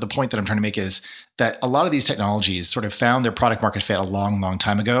the point that I'm trying to make is that a lot of these technologies sort of found their product market fit a long, long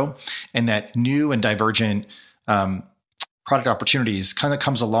time ago, and that new and divergent product opportunities kind of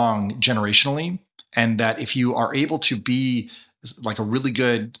comes along generationally, and that if you are able to be like a really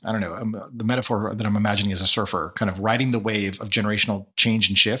good, I don't know, the metaphor that I'm imagining is a surfer kind of riding the wave of generational change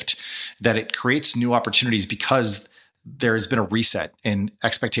and shift, that it creates new opportunities because there has been a reset in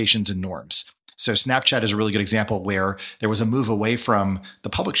expectations and norms. So Snapchat is a really good example where there was a move away from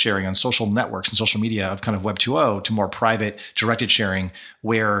the public sharing on social networks and social media of kind of Web 2.0 to more private directed sharing,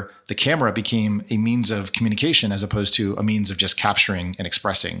 where the camera became a means of communication as opposed to a means of just capturing and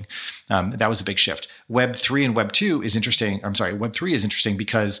expressing. That was a big shift. Web 3 and Web 2 is interesting. Web 3 is interesting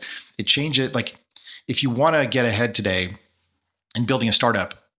because it changes. Like if you want to get ahead today in building a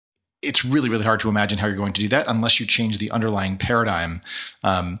startup, it's really, really hard to imagine how you're going to do that unless you change the underlying paradigm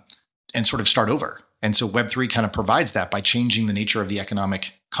and sort of start over. And so Web3 kind of provides that by changing the nature of the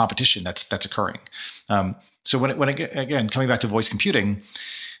economic competition that's occurring. So when again, coming back to voice computing,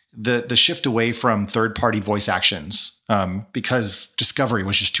 the shift away from third-party voice actions, because discovery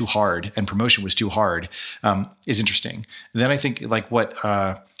was just too hard and promotion was too hard, is interesting. And then I think like what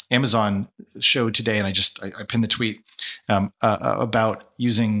Amazon showed today, and I pinned the tweet about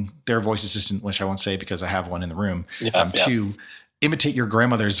using their voice assistant, which I won't say because I have one in the room, to imitate your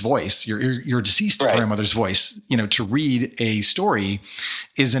grandmother's voice, your deceased grandmother's voice, to read a story,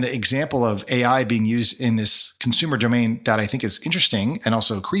 is an example of AI being used in this consumer domain that I think is interesting and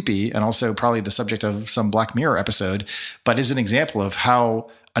also creepy, and also probably the subject of some Black Mirror episode, but is an example of how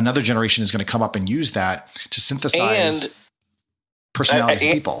another generation is going to come up and use that to synthesize personalities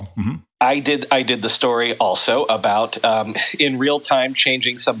of people. Mm-hmm. I did the story also about in real time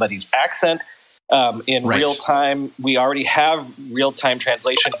changing somebody's accent. In real time, we already have real time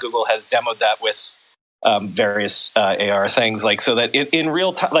translation. Google has demoed that with various AR things, like so that in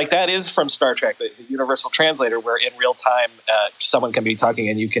real time, like that is from Star Trek, the Universal Translator, where in real time someone can be talking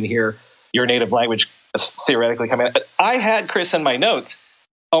and you can hear your native language theoretically come in. I had, Chris, in my notes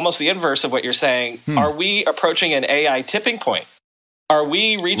almost the inverse of what you're saying. Are we approaching an AI tipping point? Are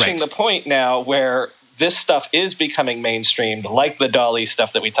we reaching the point now where this stuff is becoming mainstreamed, like the DALL-E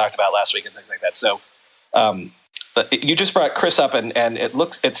stuff that we talked about last week and things like that? So you just brought Chris up, and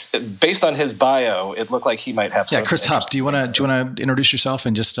it's based on his bio. It looked like he might have. Yeah, Chris Hupp. Do you want to introduce yourself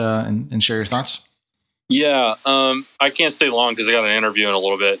and just and share your thoughts? Yeah, I can't stay long because I got an interview in a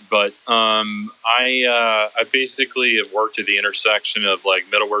little bit, but I basically have worked at the intersection of like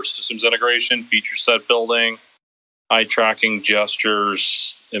middleware systems integration, feature set building, eye tracking,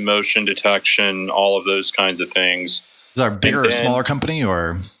 gestures, emotion detection, all of those kinds of things. Is that a bigger or smaller company,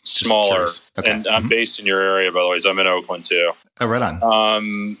 or smaller? Okay. And I'm based in your area, by the way. So I'm in Oakland too. Oh, right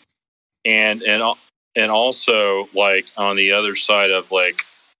on. And also like on the other side of like,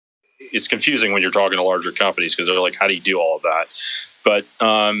 it's confusing when you're talking to larger companies because they're like, how do you do all of that? But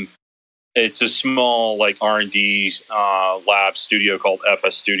it's a small like R&D lab studio called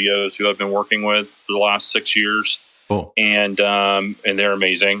FS Studios, who I've been working with for the last 6 years. Cool. And they're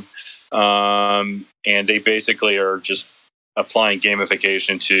amazing. And they basically are just applying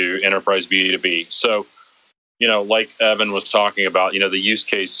gamification to enterprise B2B. So, like Evan was talking about, the use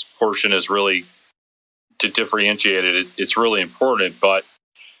case portion is really to differentiate it. It's really important, but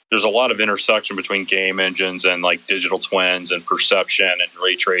there's a lot of intersection between game engines and like digital twins and perception and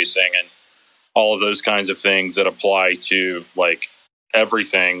ray tracing and all of those kinds of things that apply to like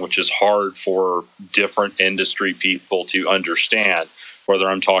everything, which is hard for different industry people to understand, whether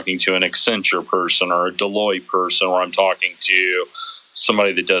I'm talking to an Accenture person or a Deloitte person, or I'm talking to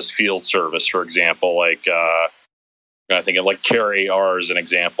somebody that does field service, for example, like I think of like Carry R as an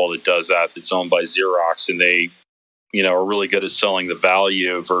example that does that, that's owned by Xerox, and they are really good at selling the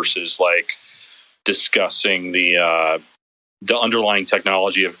value versus like discussing the underlying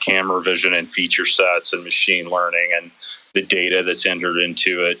technology of camera vision and feature sets and machine learning and the data that's entered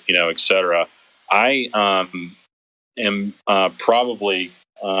into it, et cetera. I am probably,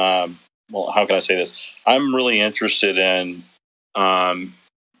 how can I say this? I'm really interested in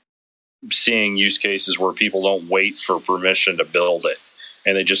seeing use cases where people don't wait for permission to build it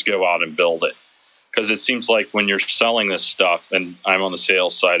and they just go out and build it. Because it seems like when you're selling this stuff, and I'm on the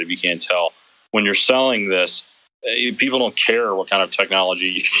sales side, if you can't tell, when you're selling this, people don't care what kind of technology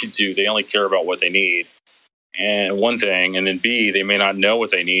you can do. They only care about what they need. And one thing, and then B, they may not know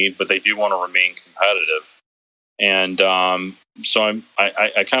what they need, but they do want to remain competitive. And so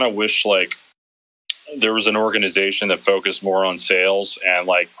I kind of wish like there was an organization that focused more on sales and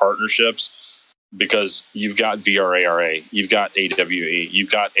like partnerships, because you've got VR ARA, you've got AWE, you've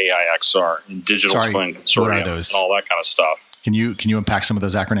got AIXR and digital twin consortium and all that kind of stuff. Can you unpack some of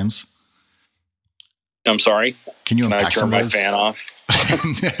those acronyms? I'm sorry. Can I turn my fan off?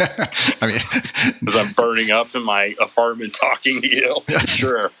 I mean, because I'm burning up in my apartment talking to you.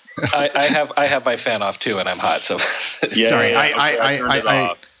 Sure. I have my fan off too, and I'm hot. So yeah, sorry.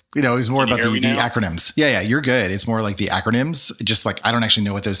 I it was more about the acronyms. Yeah, you're good. It's more like the acronyms. Just like I don't actually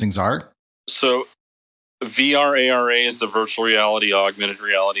know what those things are. So VRARA is the Virtual Reality Augmented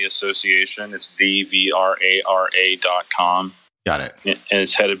Reality Association. It's thevRARA.com. Got it. And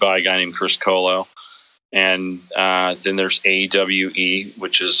it's headed by a guy named Chris Colo. And then there's AWE,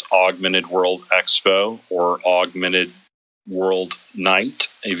 which is Augmented World Expo or Augmented World Night.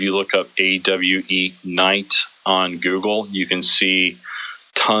 If you look up AWE Night on Google, you can see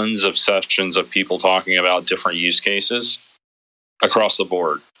tons of sessions of people talking about different use cases across the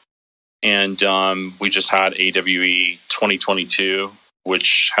board. And we just had AWE 2022,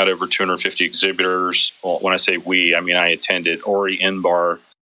 which had over 250 exhibitors. Well, when I say we, I mean I attended. Ori Inbar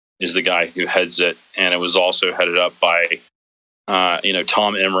is the guy who heads it, and it was also headed up by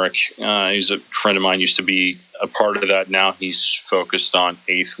Tom Emmerich, who's a friend of mine, used to be a part of that. Now he's focused on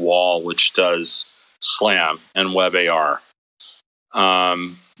Eighth Wall, which does SLAM and Web AR,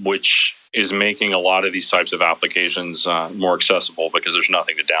 which is making a lot of these types of applications more accessible because there's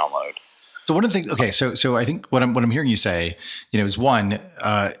nothing to download. So one of the things, okay, so I think what I'm hearing you say, is one,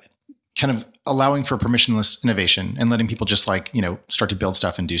 kind of allowing for permissionless innovation and letting people just start to build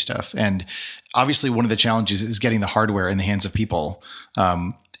stuff and do stuff. And obviously one of the challenges is getting the hardware in the hands of people,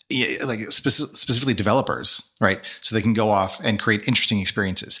 specifically developers, right? So they can go off and create interesting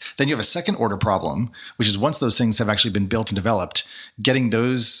experiences. Then you have a second order problem, which is once those things have actually been built and developed, getting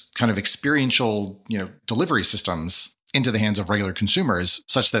those kind of experiential, delivery systems into the hands of regular consumers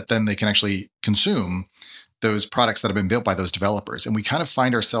such that then they can actually consume those products that have been built by those developers. And we kind of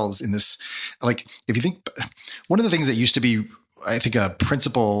find ourselves in this, if you think, one of the things that used to be, I think, a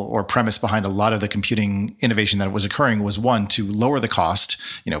principle or premise behind a lot of the computing innovation that was occurring was, one, to lower the cost,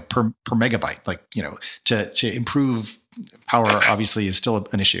 per megabyte, to improve power obviously is still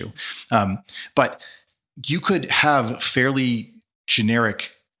an issue. But you could have fairly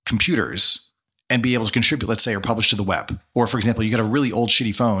generic computers and be able to contribute, let's say, or publish to the web. Or, for example, you got a really old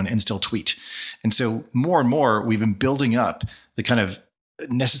shitty phone and still tweet. And so more and more, we've been building up the kind of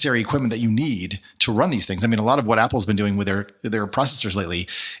necessary equipment that you need to run these things. I mean, a lot of what Apple's been doing with their processors lately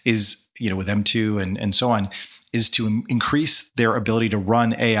is, with M2 and so on, is to increase their ability to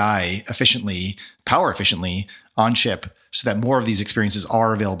run AI efficiently, power efficiently on chip, so that more of these experiences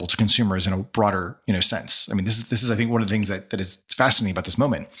are available to consumers in a broader, sense. I mean, this is I think one of the things that is fascinating about this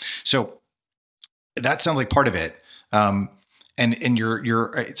moment. So that sounds like part of it. And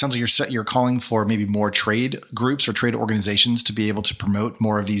it sounds like you're calling for maybe more trade groups or trade organizations to be able to promote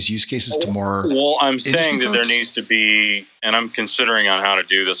more of these use cases to more. Well, I'm saying that there needs to be, and I'm considering on how to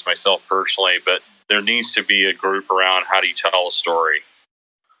do this myself personally, but there needs to be a group around how do you tell a story.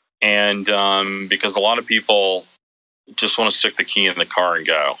 And because a lot of people just want to stick the key in the car and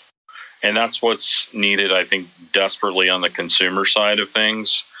go. And that's what's needed, I think, desperately on the consumer side of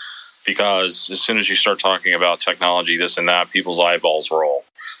things. Because as soon as you start talking about technology, this and that, people's eyeballs roll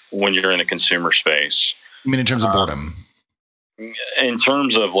when you're in the consumer space. I mean, in terms of boredom? In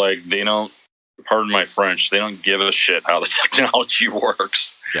terms of they don't, pardon my French, they don't give a shit how the technology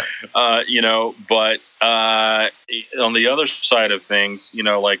works. Yeah. But on the other side of things,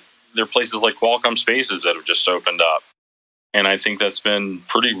 there are places like Qualcomm Spaces that have just opened up. And I think that's been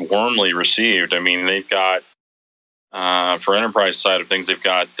pretty warmly received. I mean, they've got, for enterprise side of things, they've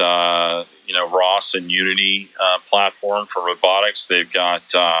got ROS and Unity platform for robotics. They've got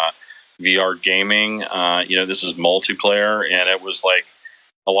VR gaming. This is multiplayer, and it was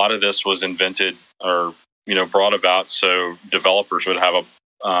a lot of this was invented or brought about so developers would have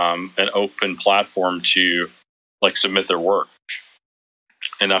an open platform to submit their work,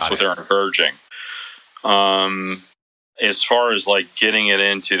 and that's what they're encouraging. As far as getting it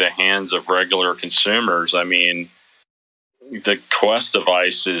into the hands of regular consumers, I mean, the Quest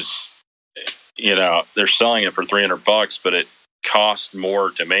device is, they're selling it for $300, but it costs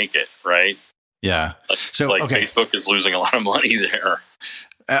more to make it, right? Yeah. So okay. Facebook is losing a lot of money there.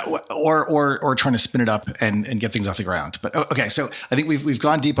 Or trying to spin it up and get things off the ground. But okay, so I think we've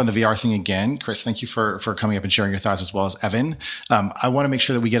gone deep on the VR thing again. Chris, thank you for coming up and sharing your thoughts, as well as Evan. I want to make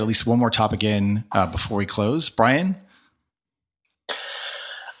sure that we get at least one more topic in before we close. Brian?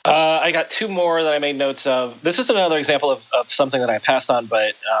 I got two more that I made notes of. This is another example of something that I passed on,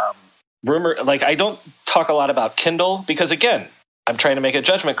 but rumor, I don't talk a lot about Kindle because, again, I'm trying to make a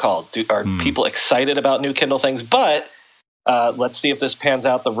judgment call. Are people excited about new Kindle things? But let's see if this pans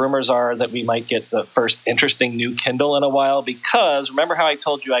out. The rumors are that we might get the first interesting new Kindle in a while, because remember how I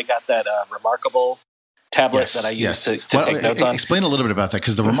told you I got that Remarkable tablet that I use to take notes on? Explain a little bit about that,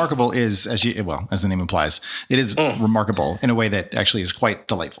 because the Remarkable is, as the name implies, it is remarkable in a way that actually is quite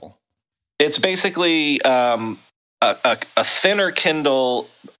delightful. It's basically a thinner Kindle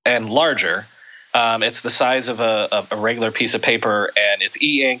and larger. It's the size of a regular piece of paper, and it's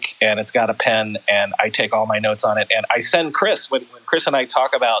e-ink, and it's got a pen, and I take all my notes on it. And I send Chris, when Chris and I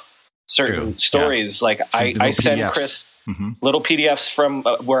talk about certain stories, I send PDFs. Chris little PDFs from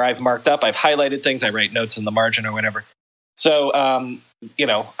where I've marked up. I've highlighted things. I write notes in the margin or whatever. So, I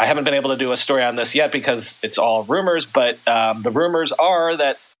haven't been able to do a story on this yet because it's all rumors, but the rumors are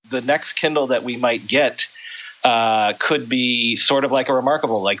that the next Kindle that we might get could be sort of like a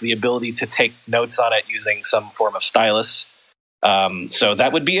Remarkable, like the ability to take notes on it using some form of stylus. So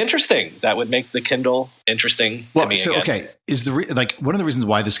that would be interesting. That would make the Kindle interesting to me. So, again. okay, is one of the reasons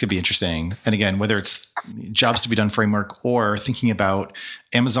why this could be interesting, and again, whether it's jobs to be done framework or thinking about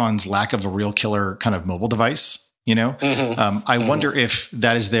Amazon's lack of a real killer kind of mobile device. I wonder if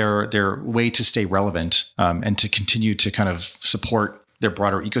that is their way to stay relevant and to continue to kind of support their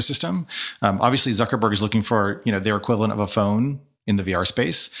broader ecosystem. Obviously, Zuckerberg is looking for their equivalent of a phone in the VR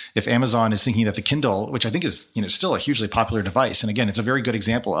space. If Amazon is thinking that the Kindle, which I think is still a hugely popular device, and again, it's a very good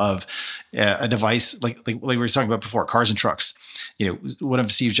example of a device like we were talking about before, cars and trucks. One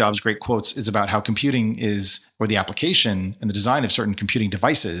of Steve Jobs' great quotes is about how computing is, or the application and the design of certain computing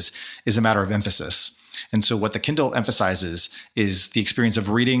devices is a matter of emphasis. And so what the Kindle emphasizes is the experience of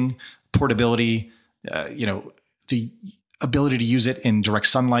reading, portability, the ability to use it in direct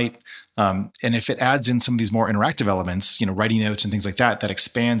sunlight. And if it adds in some of these more interactive elements, writing notes and things like that, that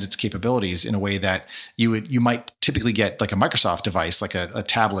expands its capabilities in a way that you might typically get like a Microsoft device, like a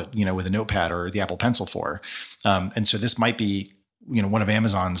tablet, with a notepad or the Apple Pencil for. And so this might be, one of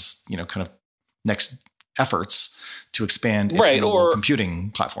Amazon's, kind of next efforts to expand its mobile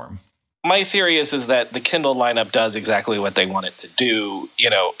computing platform. My theory is that the Kindle lineup does exactly what they want it to do.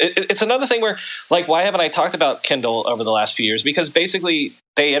 It's another thing where, like, why haven't I talked about Kindle over the last few years? Because basically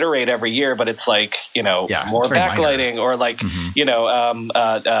they iterate every year, but it's like, more backlighting or like,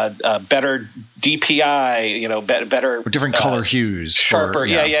 better DPI, better or different color hues, sharper.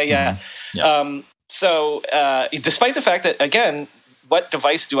 So despite the fact that, again, what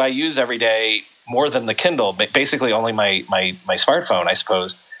device do I use every day more than the Kindle? Basically only my smartphone, I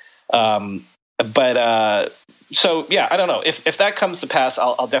suppose. So yeah, I don't know if that comes to pass,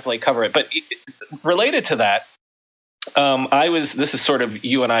 I'll definitely cover it. But related to that, this is sort of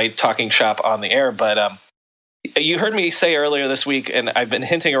you and I talking shop on the air, but, you heard me say earlier this week, and I've been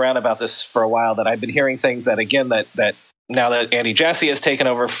hinting around about this for a while, that I've been hearing things that, again, that now that Andy Jassy has taken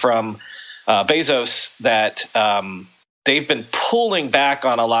over from, Bezos, that, they've been pulling back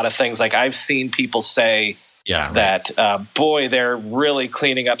on a lot of things. Like I've seen people say, that they're really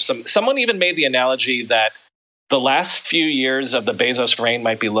cleaning up someone even made the analogy that the last few years of the Bezos reign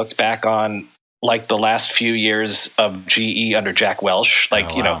might be looked back on like the last few years of GE under Jack Welch, like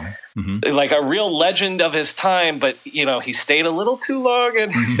like a real legend of his time, but he stayed a little too long,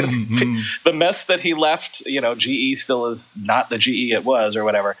 and the mess that he left, GE still is not the GE it was, or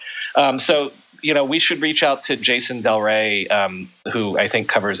whatever. So we should reach out to Jason Del Rey, who I think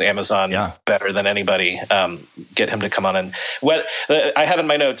covers Amazon better than anybody. Get him to come on. And I have in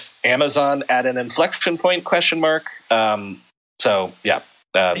my notes, Amazon at an inflection point, ? So yeah,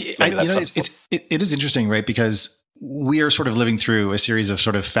 it is interesting, right? Because we are sort of living through a series of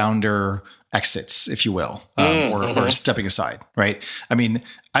sort of founder exits, if you will, or stepping aside, right? I mean,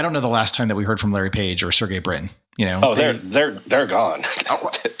 I don't know the last time that we heard from Larry Page or Sergey Brin. They're gone.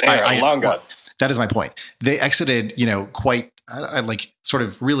 They're long gone. That is my point. They exited, quite like sort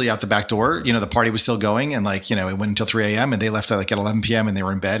of really out the back door. The party was still going, and it went until 3 a.m. and they left at 11 p.m. and they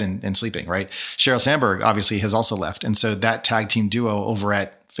were in bed and sleeping, right? Sheryl Sandberg obviously has also left. And so that tag team duo over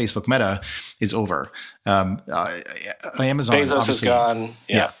at Facebook Meta is over. Amazon Bezos is gone.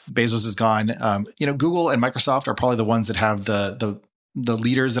 Yeah. Bezos is gone. Google and Microsoft are probably the ones that have the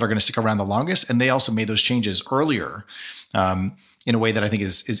leaders that are going to stick around the longest. And they also made those changes earlier, in a way that I think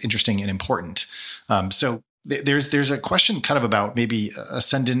is interesting and important. So there's a question kind of about maybe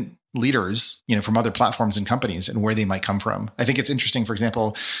ascendant leaders, from other platforms and companies and where they might come from. I think it's interesting. For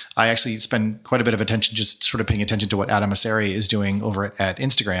example, I actually spend quite a bit of attention, just sort of paying attention to what Adam Mosseri is doing over at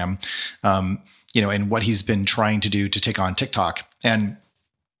Instagram, and what he's been trying to do to take on TikTok. And,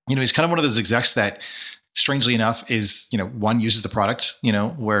 he's kind of one of those execs that, strangely enough, is, one, uses the product,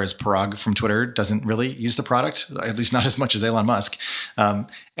 whereas Parag from Twitter doesn't really use the product, at least not as much as Elon Musk.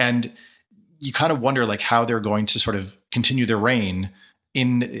 And you kind of wonder how they're going to sort of continue their reign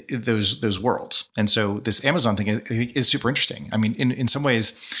in those worlds. And so this Amazon thing is super interesting. I mean, in some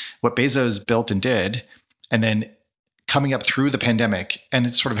ways, what Bezos built and did, and then coming up through the pandemic and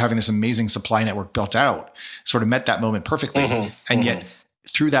it's sort of having this amazing supply network built out, sort of met that moment perfectly. And yet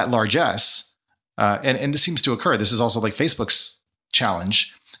through that largesse, and this seems to occur, this is also like Facebook's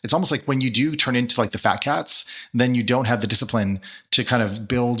challenge. It's almost like when you do turn into the fat cats, then you don't have the discipline to kind of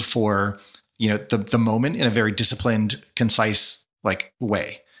build for, the moment in a very disciplined, concise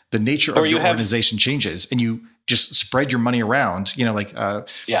way. The nature of your organization changes, and you just spread your money around.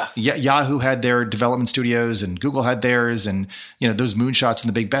 Yahoo had their development studios, and Google had theirs, and those moonshots and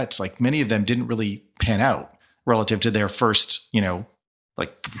the big bets. Many of them didn't really pan out relative to their first,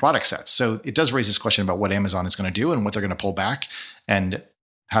 product sets. So it does raise this question about what Amazon is going to do and what they're going to pull back, and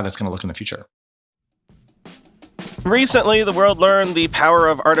how that's going to look in the future. Recently, the world learned the power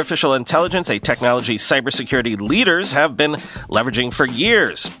of artificial intelligence, a technology cybersecurity leaders have been leveraging for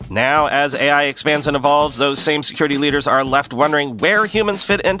years. Now, as AI expands and evolves, those same security leaders are left wondering where humans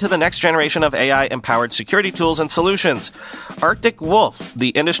fit into the next generation of AI-empowered security tools and solutions. Arctic Wolf, the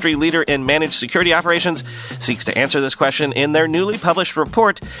industry leader in managed security operations, seeks to answer this question in their newly published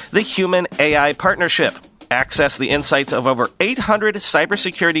report, The Human-AI Partnership. Access the insights of over 800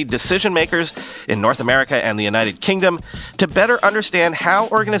 cybersecurity decision makers in North America and the United Kingdom to better understand how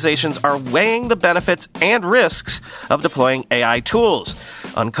organizations are weighing the benefits and risks of deploying AI tools.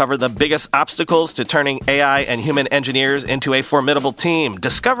 Uncover the biggest obstacles to turning AI and human engineers into a formidable team.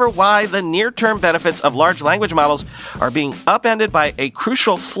 Discover why the near-term benefits of large language models are being upended by a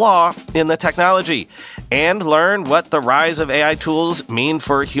crucial flaw in the technology. And learn what the rise of AI tools mean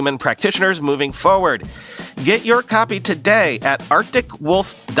for human practitioners moving forward. Get your copy today at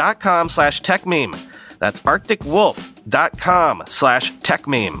arcticwolf.com/techmeme. That's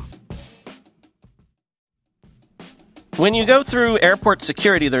arcticwolf.com/techmeme. When you go through airport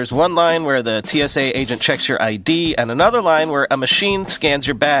security, there's one line where the TSA agent checks your ID and another line where a machine scans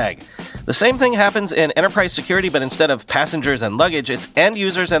your bag. The same thing happens in enterprise security, but instead of passengers and luggage, it's end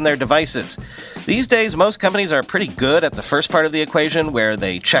users and their devices. These days, most companies are pretty good at the first part of the equation where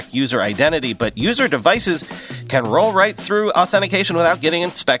they check user identity, but user devices can roll right through authentication without getting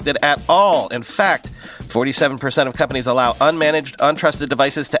inspected at all. In fact, 47% of companies allow unmanaged, untrusted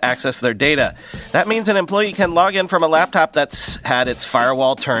devices to access their data. That means an employee can log in from a laptop that's had its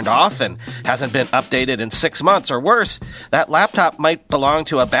firewall turned off and hasn't been updated in 6 months, or worse, that laptop might belong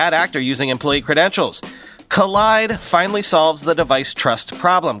to a bad actor using employee credentials. Collide finally solves the device trust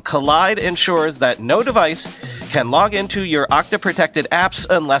problem. Collide ensures that no device can log into your Okta-protected apps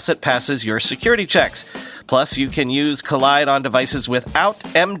unless it passes your security checks. Plus, you can use Collide on devices without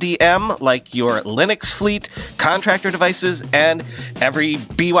MDM, like your Linux fleet, contractor devices, and every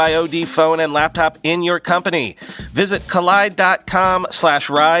BYOD phone and laptop in your company. Visit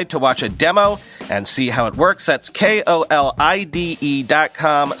collide.com/ride to watch a demo and see how it works. That's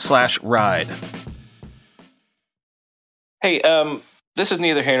KOLIDE.com/ride. Hey, this is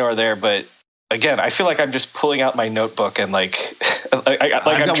neither here nor there, but again, I feel like I'm just pulling out my notebook and I've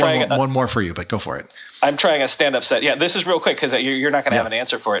got one more for you, but go for it. I'm trying a stand-up set. Yeah, this is real quick because you're not going to have an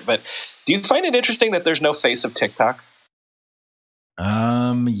answer for it. But do you find it interesting that there's no face of TikTok?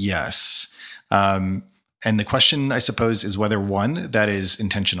 Yes. And the question, I suppose, is whether one, that is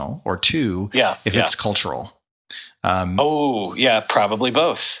intentional, or two, if it's cultural. Probably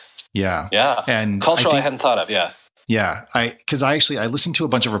both. Yeah. Yeah. And cultural, I hadn't thought of. Yeah. Yeah, because I listened to a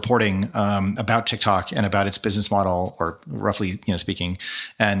bunch of reporting about TikTok and about its business model, or roughly speaking,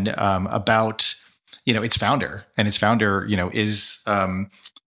 and about its founder. And its founder is I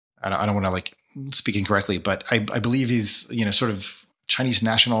don't want to speak incorrectly, but I believe he's sort of Chinese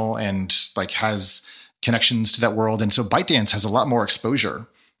national and has connections to that world. And so ByteDance has a lot more exposure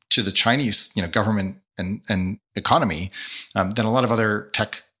to the Chinese government and economy than a lot of other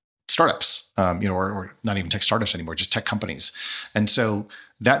tech startups, or not even tech startups anymore, just tech companies. And so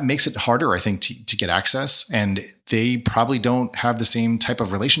that makes it harder, I think, to get access. And they probably don't have the same type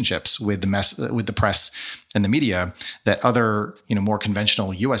of relationships with the press and the media that other, more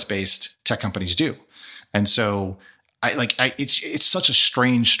conventional US-based tech companies do. And so it's such a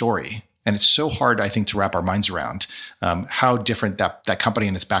strange story. And it's so hard, I think, to wrap our minds around how different that company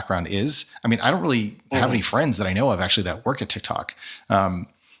and its background is. I mean, I don't really have any friends that I know of actually that work at TikTok.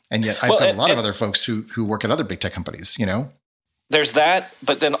 And yet I've got a lot of other folks who work at other big tech companies, There's that,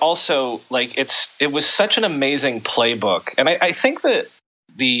 but then also it was such an amazing playbook. And I think that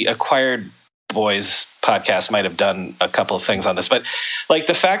the Acquired Boys podcast might have done a couple of things on this, but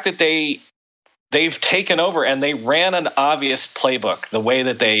the fact that they've taken over and they ran an obvious playbook, the way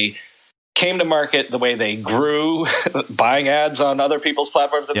that they came to market, the way they grew, buying ads on other people's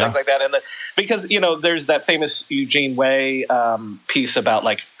platforms and things like that. And because, there's that famous Eugene Wei piece about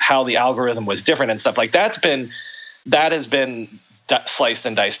how the algorithm was different and stuff that has been sliced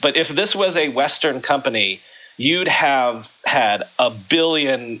and diced. But if this was a Western company, you'd have had 1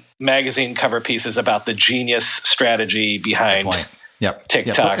 billion magazine cover pieces about the genius strategy behind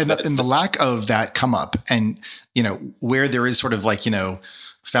TikTok. And the lack of that come up and, where there is sort of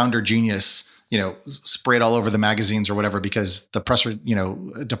founder genius, sprayed all over the magazines or whatever, because the press,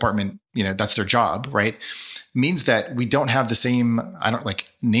 department, that's their job, right? Means that we don't have the same,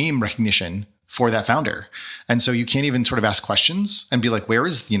 name recognition for that founder. And so you can't even sort of ask questions and be like, where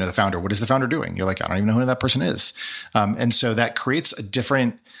is, the founder? What is the founder doing? You're like, I don't even know who that person is. And so that creates a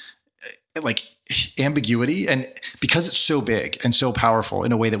different, ambiguity, and because it's so big and so powerful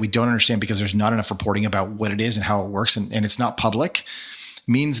in a way that we don't understand because there's not enough reporting about what it is and how it works, and it's not public,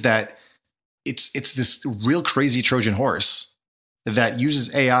 means that it's this real crazy Trojan horse that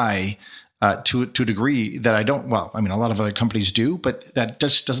uses AI to a degree that a lot of other companies do, but that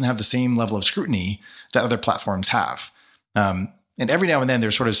just doesn't have the same level of scrutiny that other platforms have. And every now and then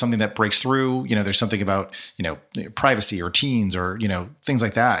there's sort of something that breaks through, there's something about, privacy or teens or, things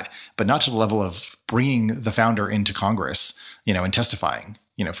like that, but not to the level of bringing the founder into Congress, and testifying,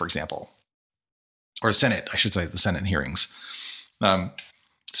 for example, or Senate, I should say, the Senate hearings.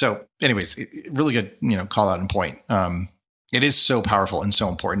 So anyways, really good, call out and point. It is so powerful and so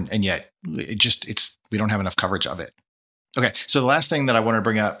important, and yet we don't have enough coverage of it. Okay. So the last thing that I want to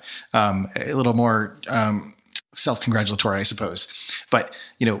bring up, a little more, self-congratulatory, I suppose. But,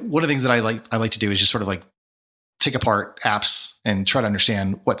 one of the things that I like to do is just sort of like take apart apps and try to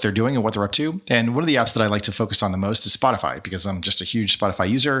understand what they're doing and what they're up to. And one of the apps that I like to focus on the most is Spotify, because I'm just a huge Spotify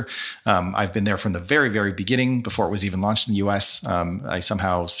user. I've been there from the very, very beginning before it was even launched in the US. I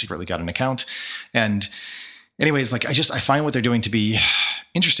somehow secretly got an account. And anyways, I find what they're doing to be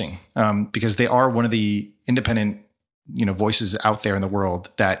interesting, because they are one of the independent, voices out there in the world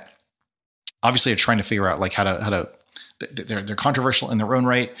that obviously are trying to figure out how to they're controversial in their own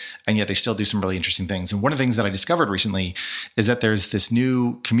right, and yet they still do some really interesting things. And one of the things that I discovered recently is that there's this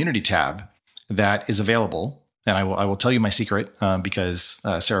new community tab that is available. And I will tell you my secret, because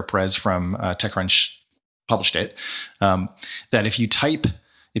Sarah Perez from TechCrunch published it, that if you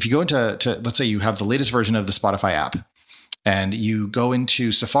go into let's say you have the latest version of the Spotify app and you go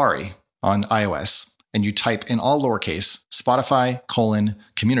into Safari on iOS and you type in all lowercase Spotify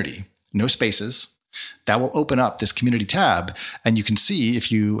 :community, no spaces, that will open up this community tab, and you can see,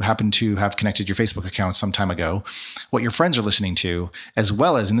 if you happen to have connected your Facebook account some time ago, what your friends are listening to, as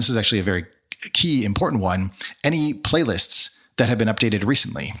well as, and this is actually a very key, important one, any playlists that have been updated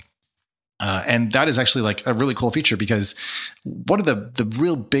recently. And that is actually a really cool feature, because one of the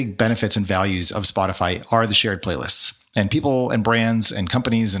real big benefits and values of Spotify are the shared playlists. And people and brands and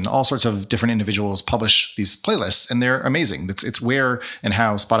companies and all sorts of different individuals publish these playlists, and they're amazing. It's where and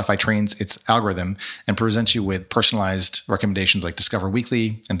how Spotify trains its algorithm and presents you with personalized recommendations like Discover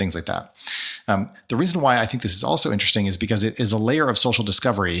Weekly and things like that. The reason why I think this is also interesting is because it is a layer of social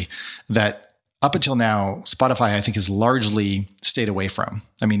discovery that up until now, Spotify, I think, has largely stayed away from.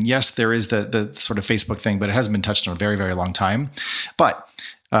 I mean, yes, there is the sort of Facebook thing, but it hasn't been touched in a very, very long time. But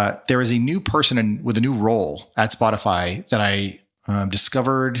there is a new person with a new role at Spotify that I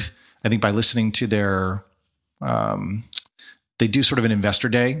discovered, I think, by listening to their, they do sort of an investor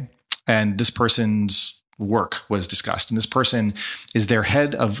day, and this person's work was discussed. And this person is their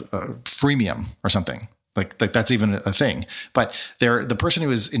head of freemium or something. Like that's even a thing. But the person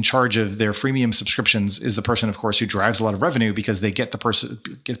who is in charge of their freemium subscriptions is the person, of course, who drives a lot of revenue, because they get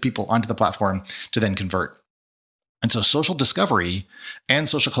people onto the platform to then convert. And so social discovery and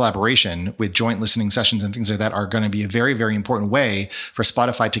social collaboration with joint listening sessions and things like that are going to be a very, very important way for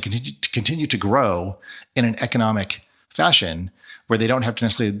Spotify to continue to grow in an economic fashion, where they don't have to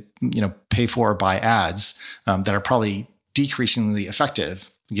necessarily, pay for or buy ads that are probably decreasingly effective,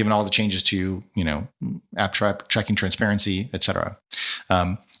 given all the changes to, app tracking transparency, et cetera.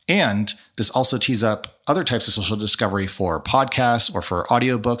 And this also tees up other types of social discovery for podcasts or for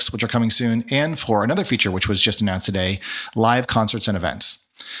audiobooks, which are coming soon, and for another feature, which was just announced today, live concerts and events.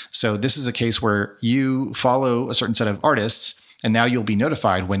 So this is a case where you follow a certain set of artists, and now you'll be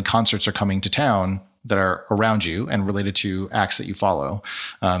notified when concerts are coming to town that are around you and related to acts that you follow.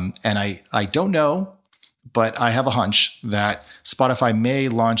 And I don't know, but I have a hunch that Spotify may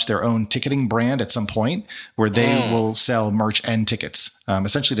launch their own ticketing brand at some point, where they will sell merch and tickets,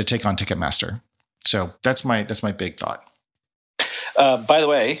 essentially to take on Ticketmaster. So that's my big thought. By the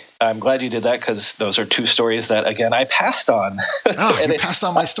way, I'm glad you did that, because those are two stories that, again, I passed on. Oh, you passed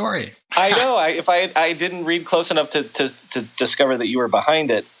on my story. I know. If I didn't read close enough to discover that you were behind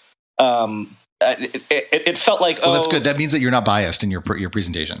it, it felt like, well, that's good. That means that you're not biased in your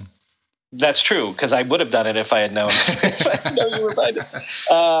presentation. That's true, because I would have done it if I had known. If I had known you were behind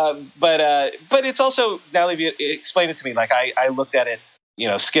it. But it's also, now that you explained it to me, I looked at it,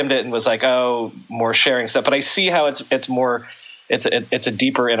 skimmed it and was like, oh, more sharing stuff. But I see how it's more, it's a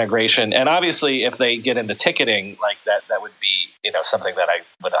deeper integration. And obviously, if they get into ticketing like that would be, something that I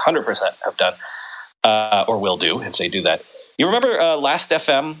would 100% have done, or will do if they do that. You remember Last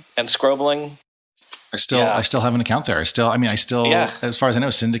FM and Scrobling? I still have an account there. I still, as far as I know,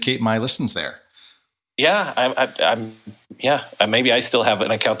 syndicate my listens there. Yeah, I'm maybe I still have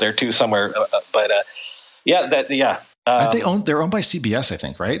an account there too somewhere. Aren't they owned? They're owned by CBS, I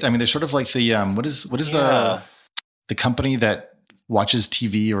think, right? I mean, they're sort of like the what is the company that watches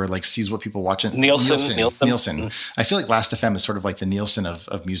TV or like sees what people watch? Nielsen. I feel like Last FM is sort of like the Nielsen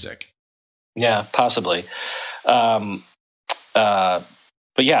of music. Yeah, possibly. But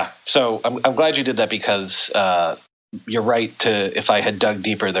yeah, so I'm glad you did that because you're right. If I had dug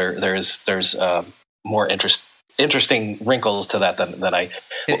deeper, there's more interesting wrinkles to that than I.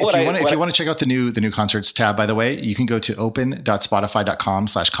 If you want to check out the new concerts tab, by the way, you can go to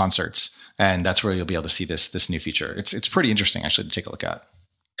open.spotify.com/concerts, and that's where you'll be able to see this new feature. It's pretty interesting actually to take a look at.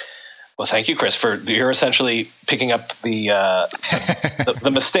 Well, thank you, Chris, you're essentially picking up the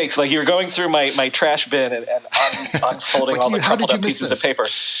mistakes. Like you're going through my trash bin and unfolding all the crumpled up pieces of paper.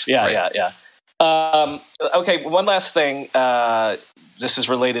 Yeah. Okay, one last thing. This is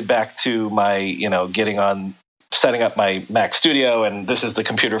related back to my, setting up my Mac Studio, and this is the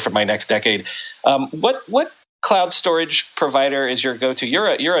computer for my next decade. What cloud storage provider is your go-to? You're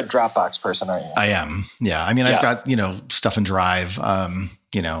a Dropbox person, aren't you? I am. Yeah. I mean, I've got, stuff in Drive,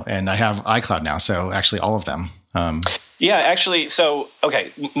 and I have iCloud now. So actually all of them. Yeah, actually. So,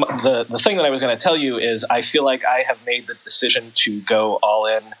 okay. The thing that I was going to tell you is I feel like I have made the decision to go all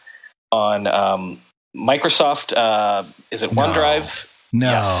in on Microsoft. Is it OneDrive? No.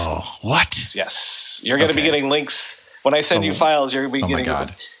 Yes. What? Yes. You're going to be getting links. When I send you files, you're going to be getting... Oh, my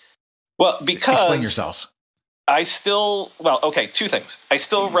God. Well, because... Explain yourself. Two things. I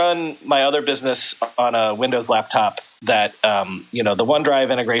still run my other business on a Windows laptop that, the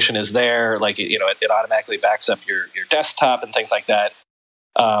OneDrive integration is there. Like, it automatically backs up your desktop and things like that.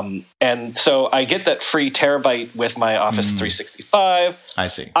 And so I get that free terabyte with my Office 365. I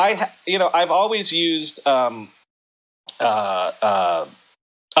see. I've always used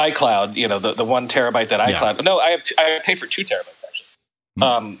iCloud, the 1 terabyte that iCloud. Yeah. No, I pay for 2 terabytes actually,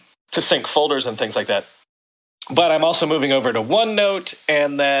 to sync folders and things like that. But I'm also moving over to OneNote,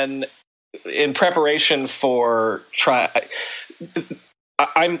 and then in preparation for when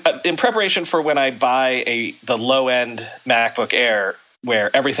I buy the low end MacBook Air,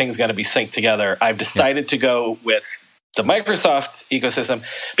 where everything's going to be synced together, I've decided to go with the Microsoft ecosystem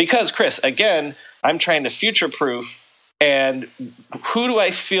because, Chris, again, I'm trying to future-proof. And who do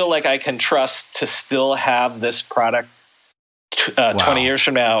I feel like I can trust to still have this product 20 years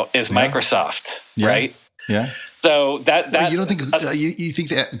from now is Microsoft, right? Yeah. So you don't think you think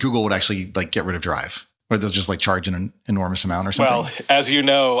that Google would actually like get rid of Drive, or they'll just like charge an enormous amount or something? Well, as you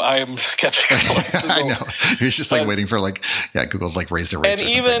know, I am skeptical. I know. It's just like waiting for Google to like raise their rates.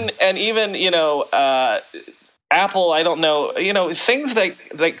 And even Apple, I don't know, things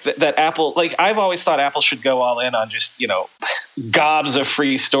that Apple, like I've always thought Apple should go all in on just, gobs of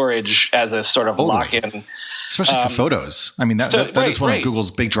free storage as a sort of lock-in. Especially for photos. I mean, that is one of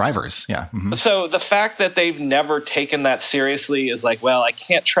Google's big drivers. Yeah. Mm-hmm. So the fact that they've never taken that seriously is like, well, I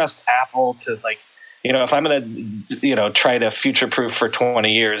can't trust Apple to if I'm going to, try to future-proof for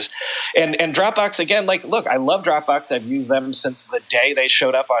 20 years. And Dropbox, again, look, I love Dropbox. I've used them since the day they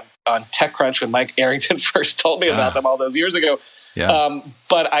showed up on TechCrunch when Mike Arrington first told me about them all those years ago. Yeah.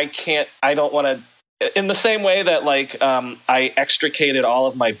 But I don't want to, in the same way that I extricated all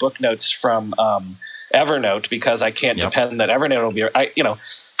of my book notes from Evernote because I can't depend that Evernote will be,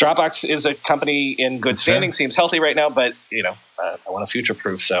 Dropbox is a company in good standing, seems healthy right now, but, I want to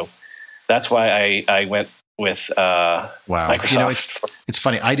future-proof. So that's why I went with Microsoft. It's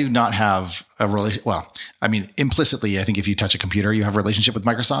funny. I do not have a relationship. Well, I mean, implicitly, I think if you touch a computer, you have a relationship with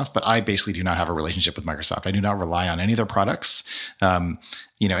Microsoft, but I basically do not have a relationship with Microsoft. I do not rely on any of their products.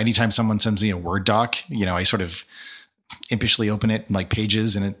 Anytime someone sends me a Word doc, I sort of impishly open it in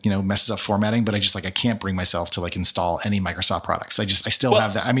Pages and it, messes up formatting, but I can't bring myself to install any Microsoft products. I still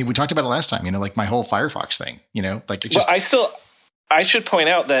have that. I mean, we talked about it last time, my whole Firefox thing, I should point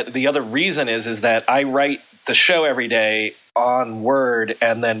out that the other reason is that I write the show every day on Word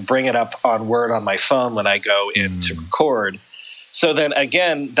and then bring it up on Word on my phone when I go in to record. So then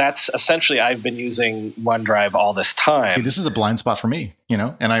again, that's essentially I've been using OneDrive all this time. Hey, this is a blind spot for me,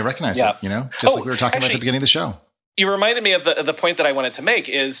 and I recognize it, just like we were talking about at the beginning of the show. You reminded me of the point that I wanted to make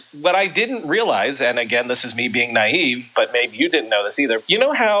is what I didn't realize, and again, this is me being naive, but maybe you didn't know this either. You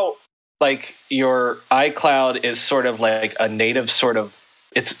know how your iCloud is sort of like a native sort of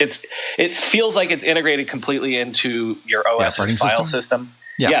it feels like it's integrated completely into your OS's file system.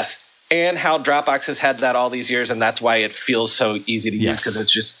 Yeah. Yes. And how Dropbox has had that all these years, and that's why it feels so easy to use because it's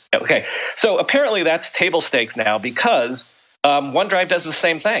just okay. So apparently that's table stakes now because OneDrive does the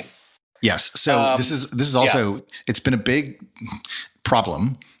same thing. Yes. So this is also it's been a big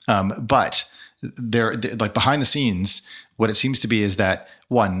problem, but there behind the scenes, what it seems to be is that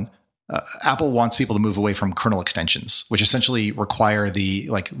one. Apple wants people to move away from kernel extensions, which essentially require the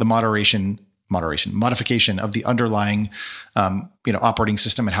modification of the underlying, operating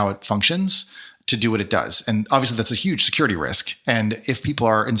system and how it functions to do what it does. And obviously that's a huge security risk. And if people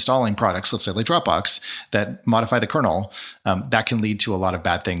are installing products, let's say like Dropbox, that modify the kernel, that can lead to a lot of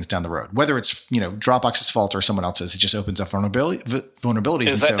bad things down the road. Whether it's, Dropbox's fault or someone else's, it just opens up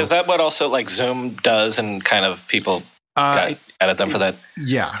vulnerabilities. Is that what also like Zoom does and kind of people added them for that?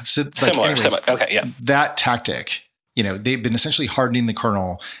 Yeah. So similar. Okay. Yeah. That tactic, they've been essentially hardening the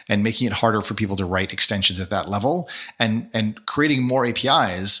kernel and making it harder for people to write extensions at that level and creating more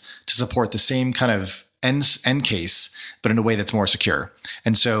APIs to support the same kind of end case, but in a way that's more secure.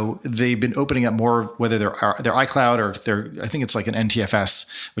 And so they've been opening up more, whether they're iCloud or I think it's like an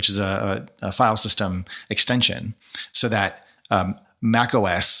NTFS, which is a file system extension, so that Mac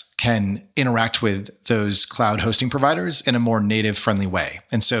OS can interact with those cloud hosting providers in a more native friendly way.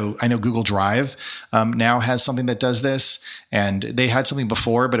 And so I know Google Drive now has something that does this, and they had something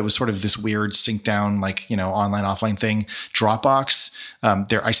before, but it was sort of this weird sync down, online, offline thing. Dropbox,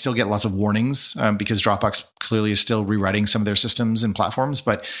 I still get lots of warnings because Dropbox clearly is still rewriting some of their systems and platforms,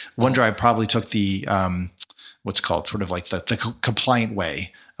 but OneDrive probably took the, what's called sort of like the compliant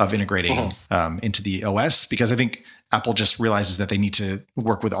way of integrating into the OS, because I think Apple just realizes that they need to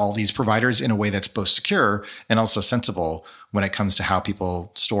work with all these providers in a way that's both secure and also sensible when it comes to how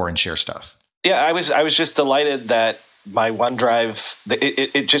people store and share stuff. Yeah, I was just delighted that my OneDrive,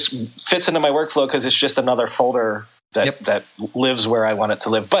 it just fits into my workflow because it's just another folder that lives where I want it to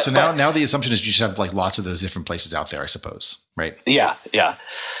live. But so now the assumption is you just have like lots of those different places out there, I suppose, right? Yeah.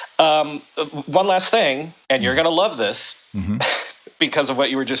 One last thing, and you're going to love this because of what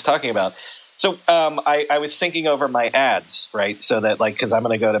you were just talking about. So I was thinking over my ads, right? So that because I'm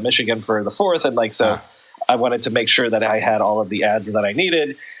going to go to Michigan for the 4th, and I wanted to make sure that I had all of the ads that I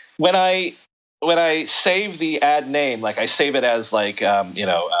needed. When I save the ad name, I save it as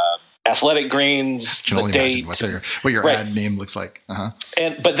Athletic Greens, can only date, what your ad name looks like.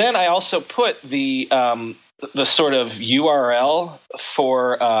 But then I also put the sort of URL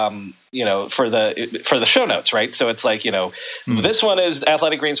for for the show notes, right? So it's this one is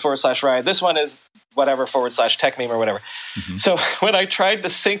Athletic Greens /ride. This one is whatever /tech meme or whatever. So when I tried to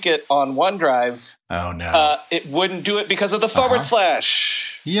sync it on OneDrive, it wouldn't do it because of the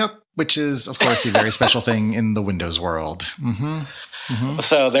 /. Yep, which is of course a very special thing in the Windows world.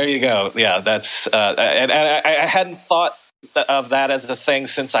 So there you go. Yeah, that's and I hadn't thought of that as a thing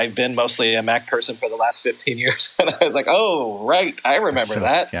since I've been mostly a Mac person for the last 15 years. And I was like, oh, right. I remember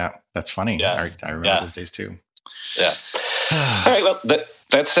that. Yeah, that's funny. Yeah. I remember those days too. Yeah. All right. Well,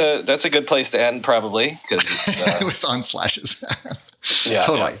 that's a good place to end probably. Because it was on slashes. Yeah,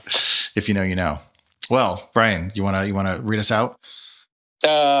 totally. Yeah. If you know, you know. Well, Brian, you want to read us out?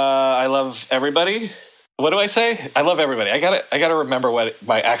 I love everybody. What do I say? I love everybody. I gotta remember what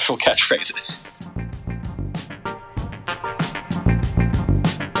my actual catchphrase is.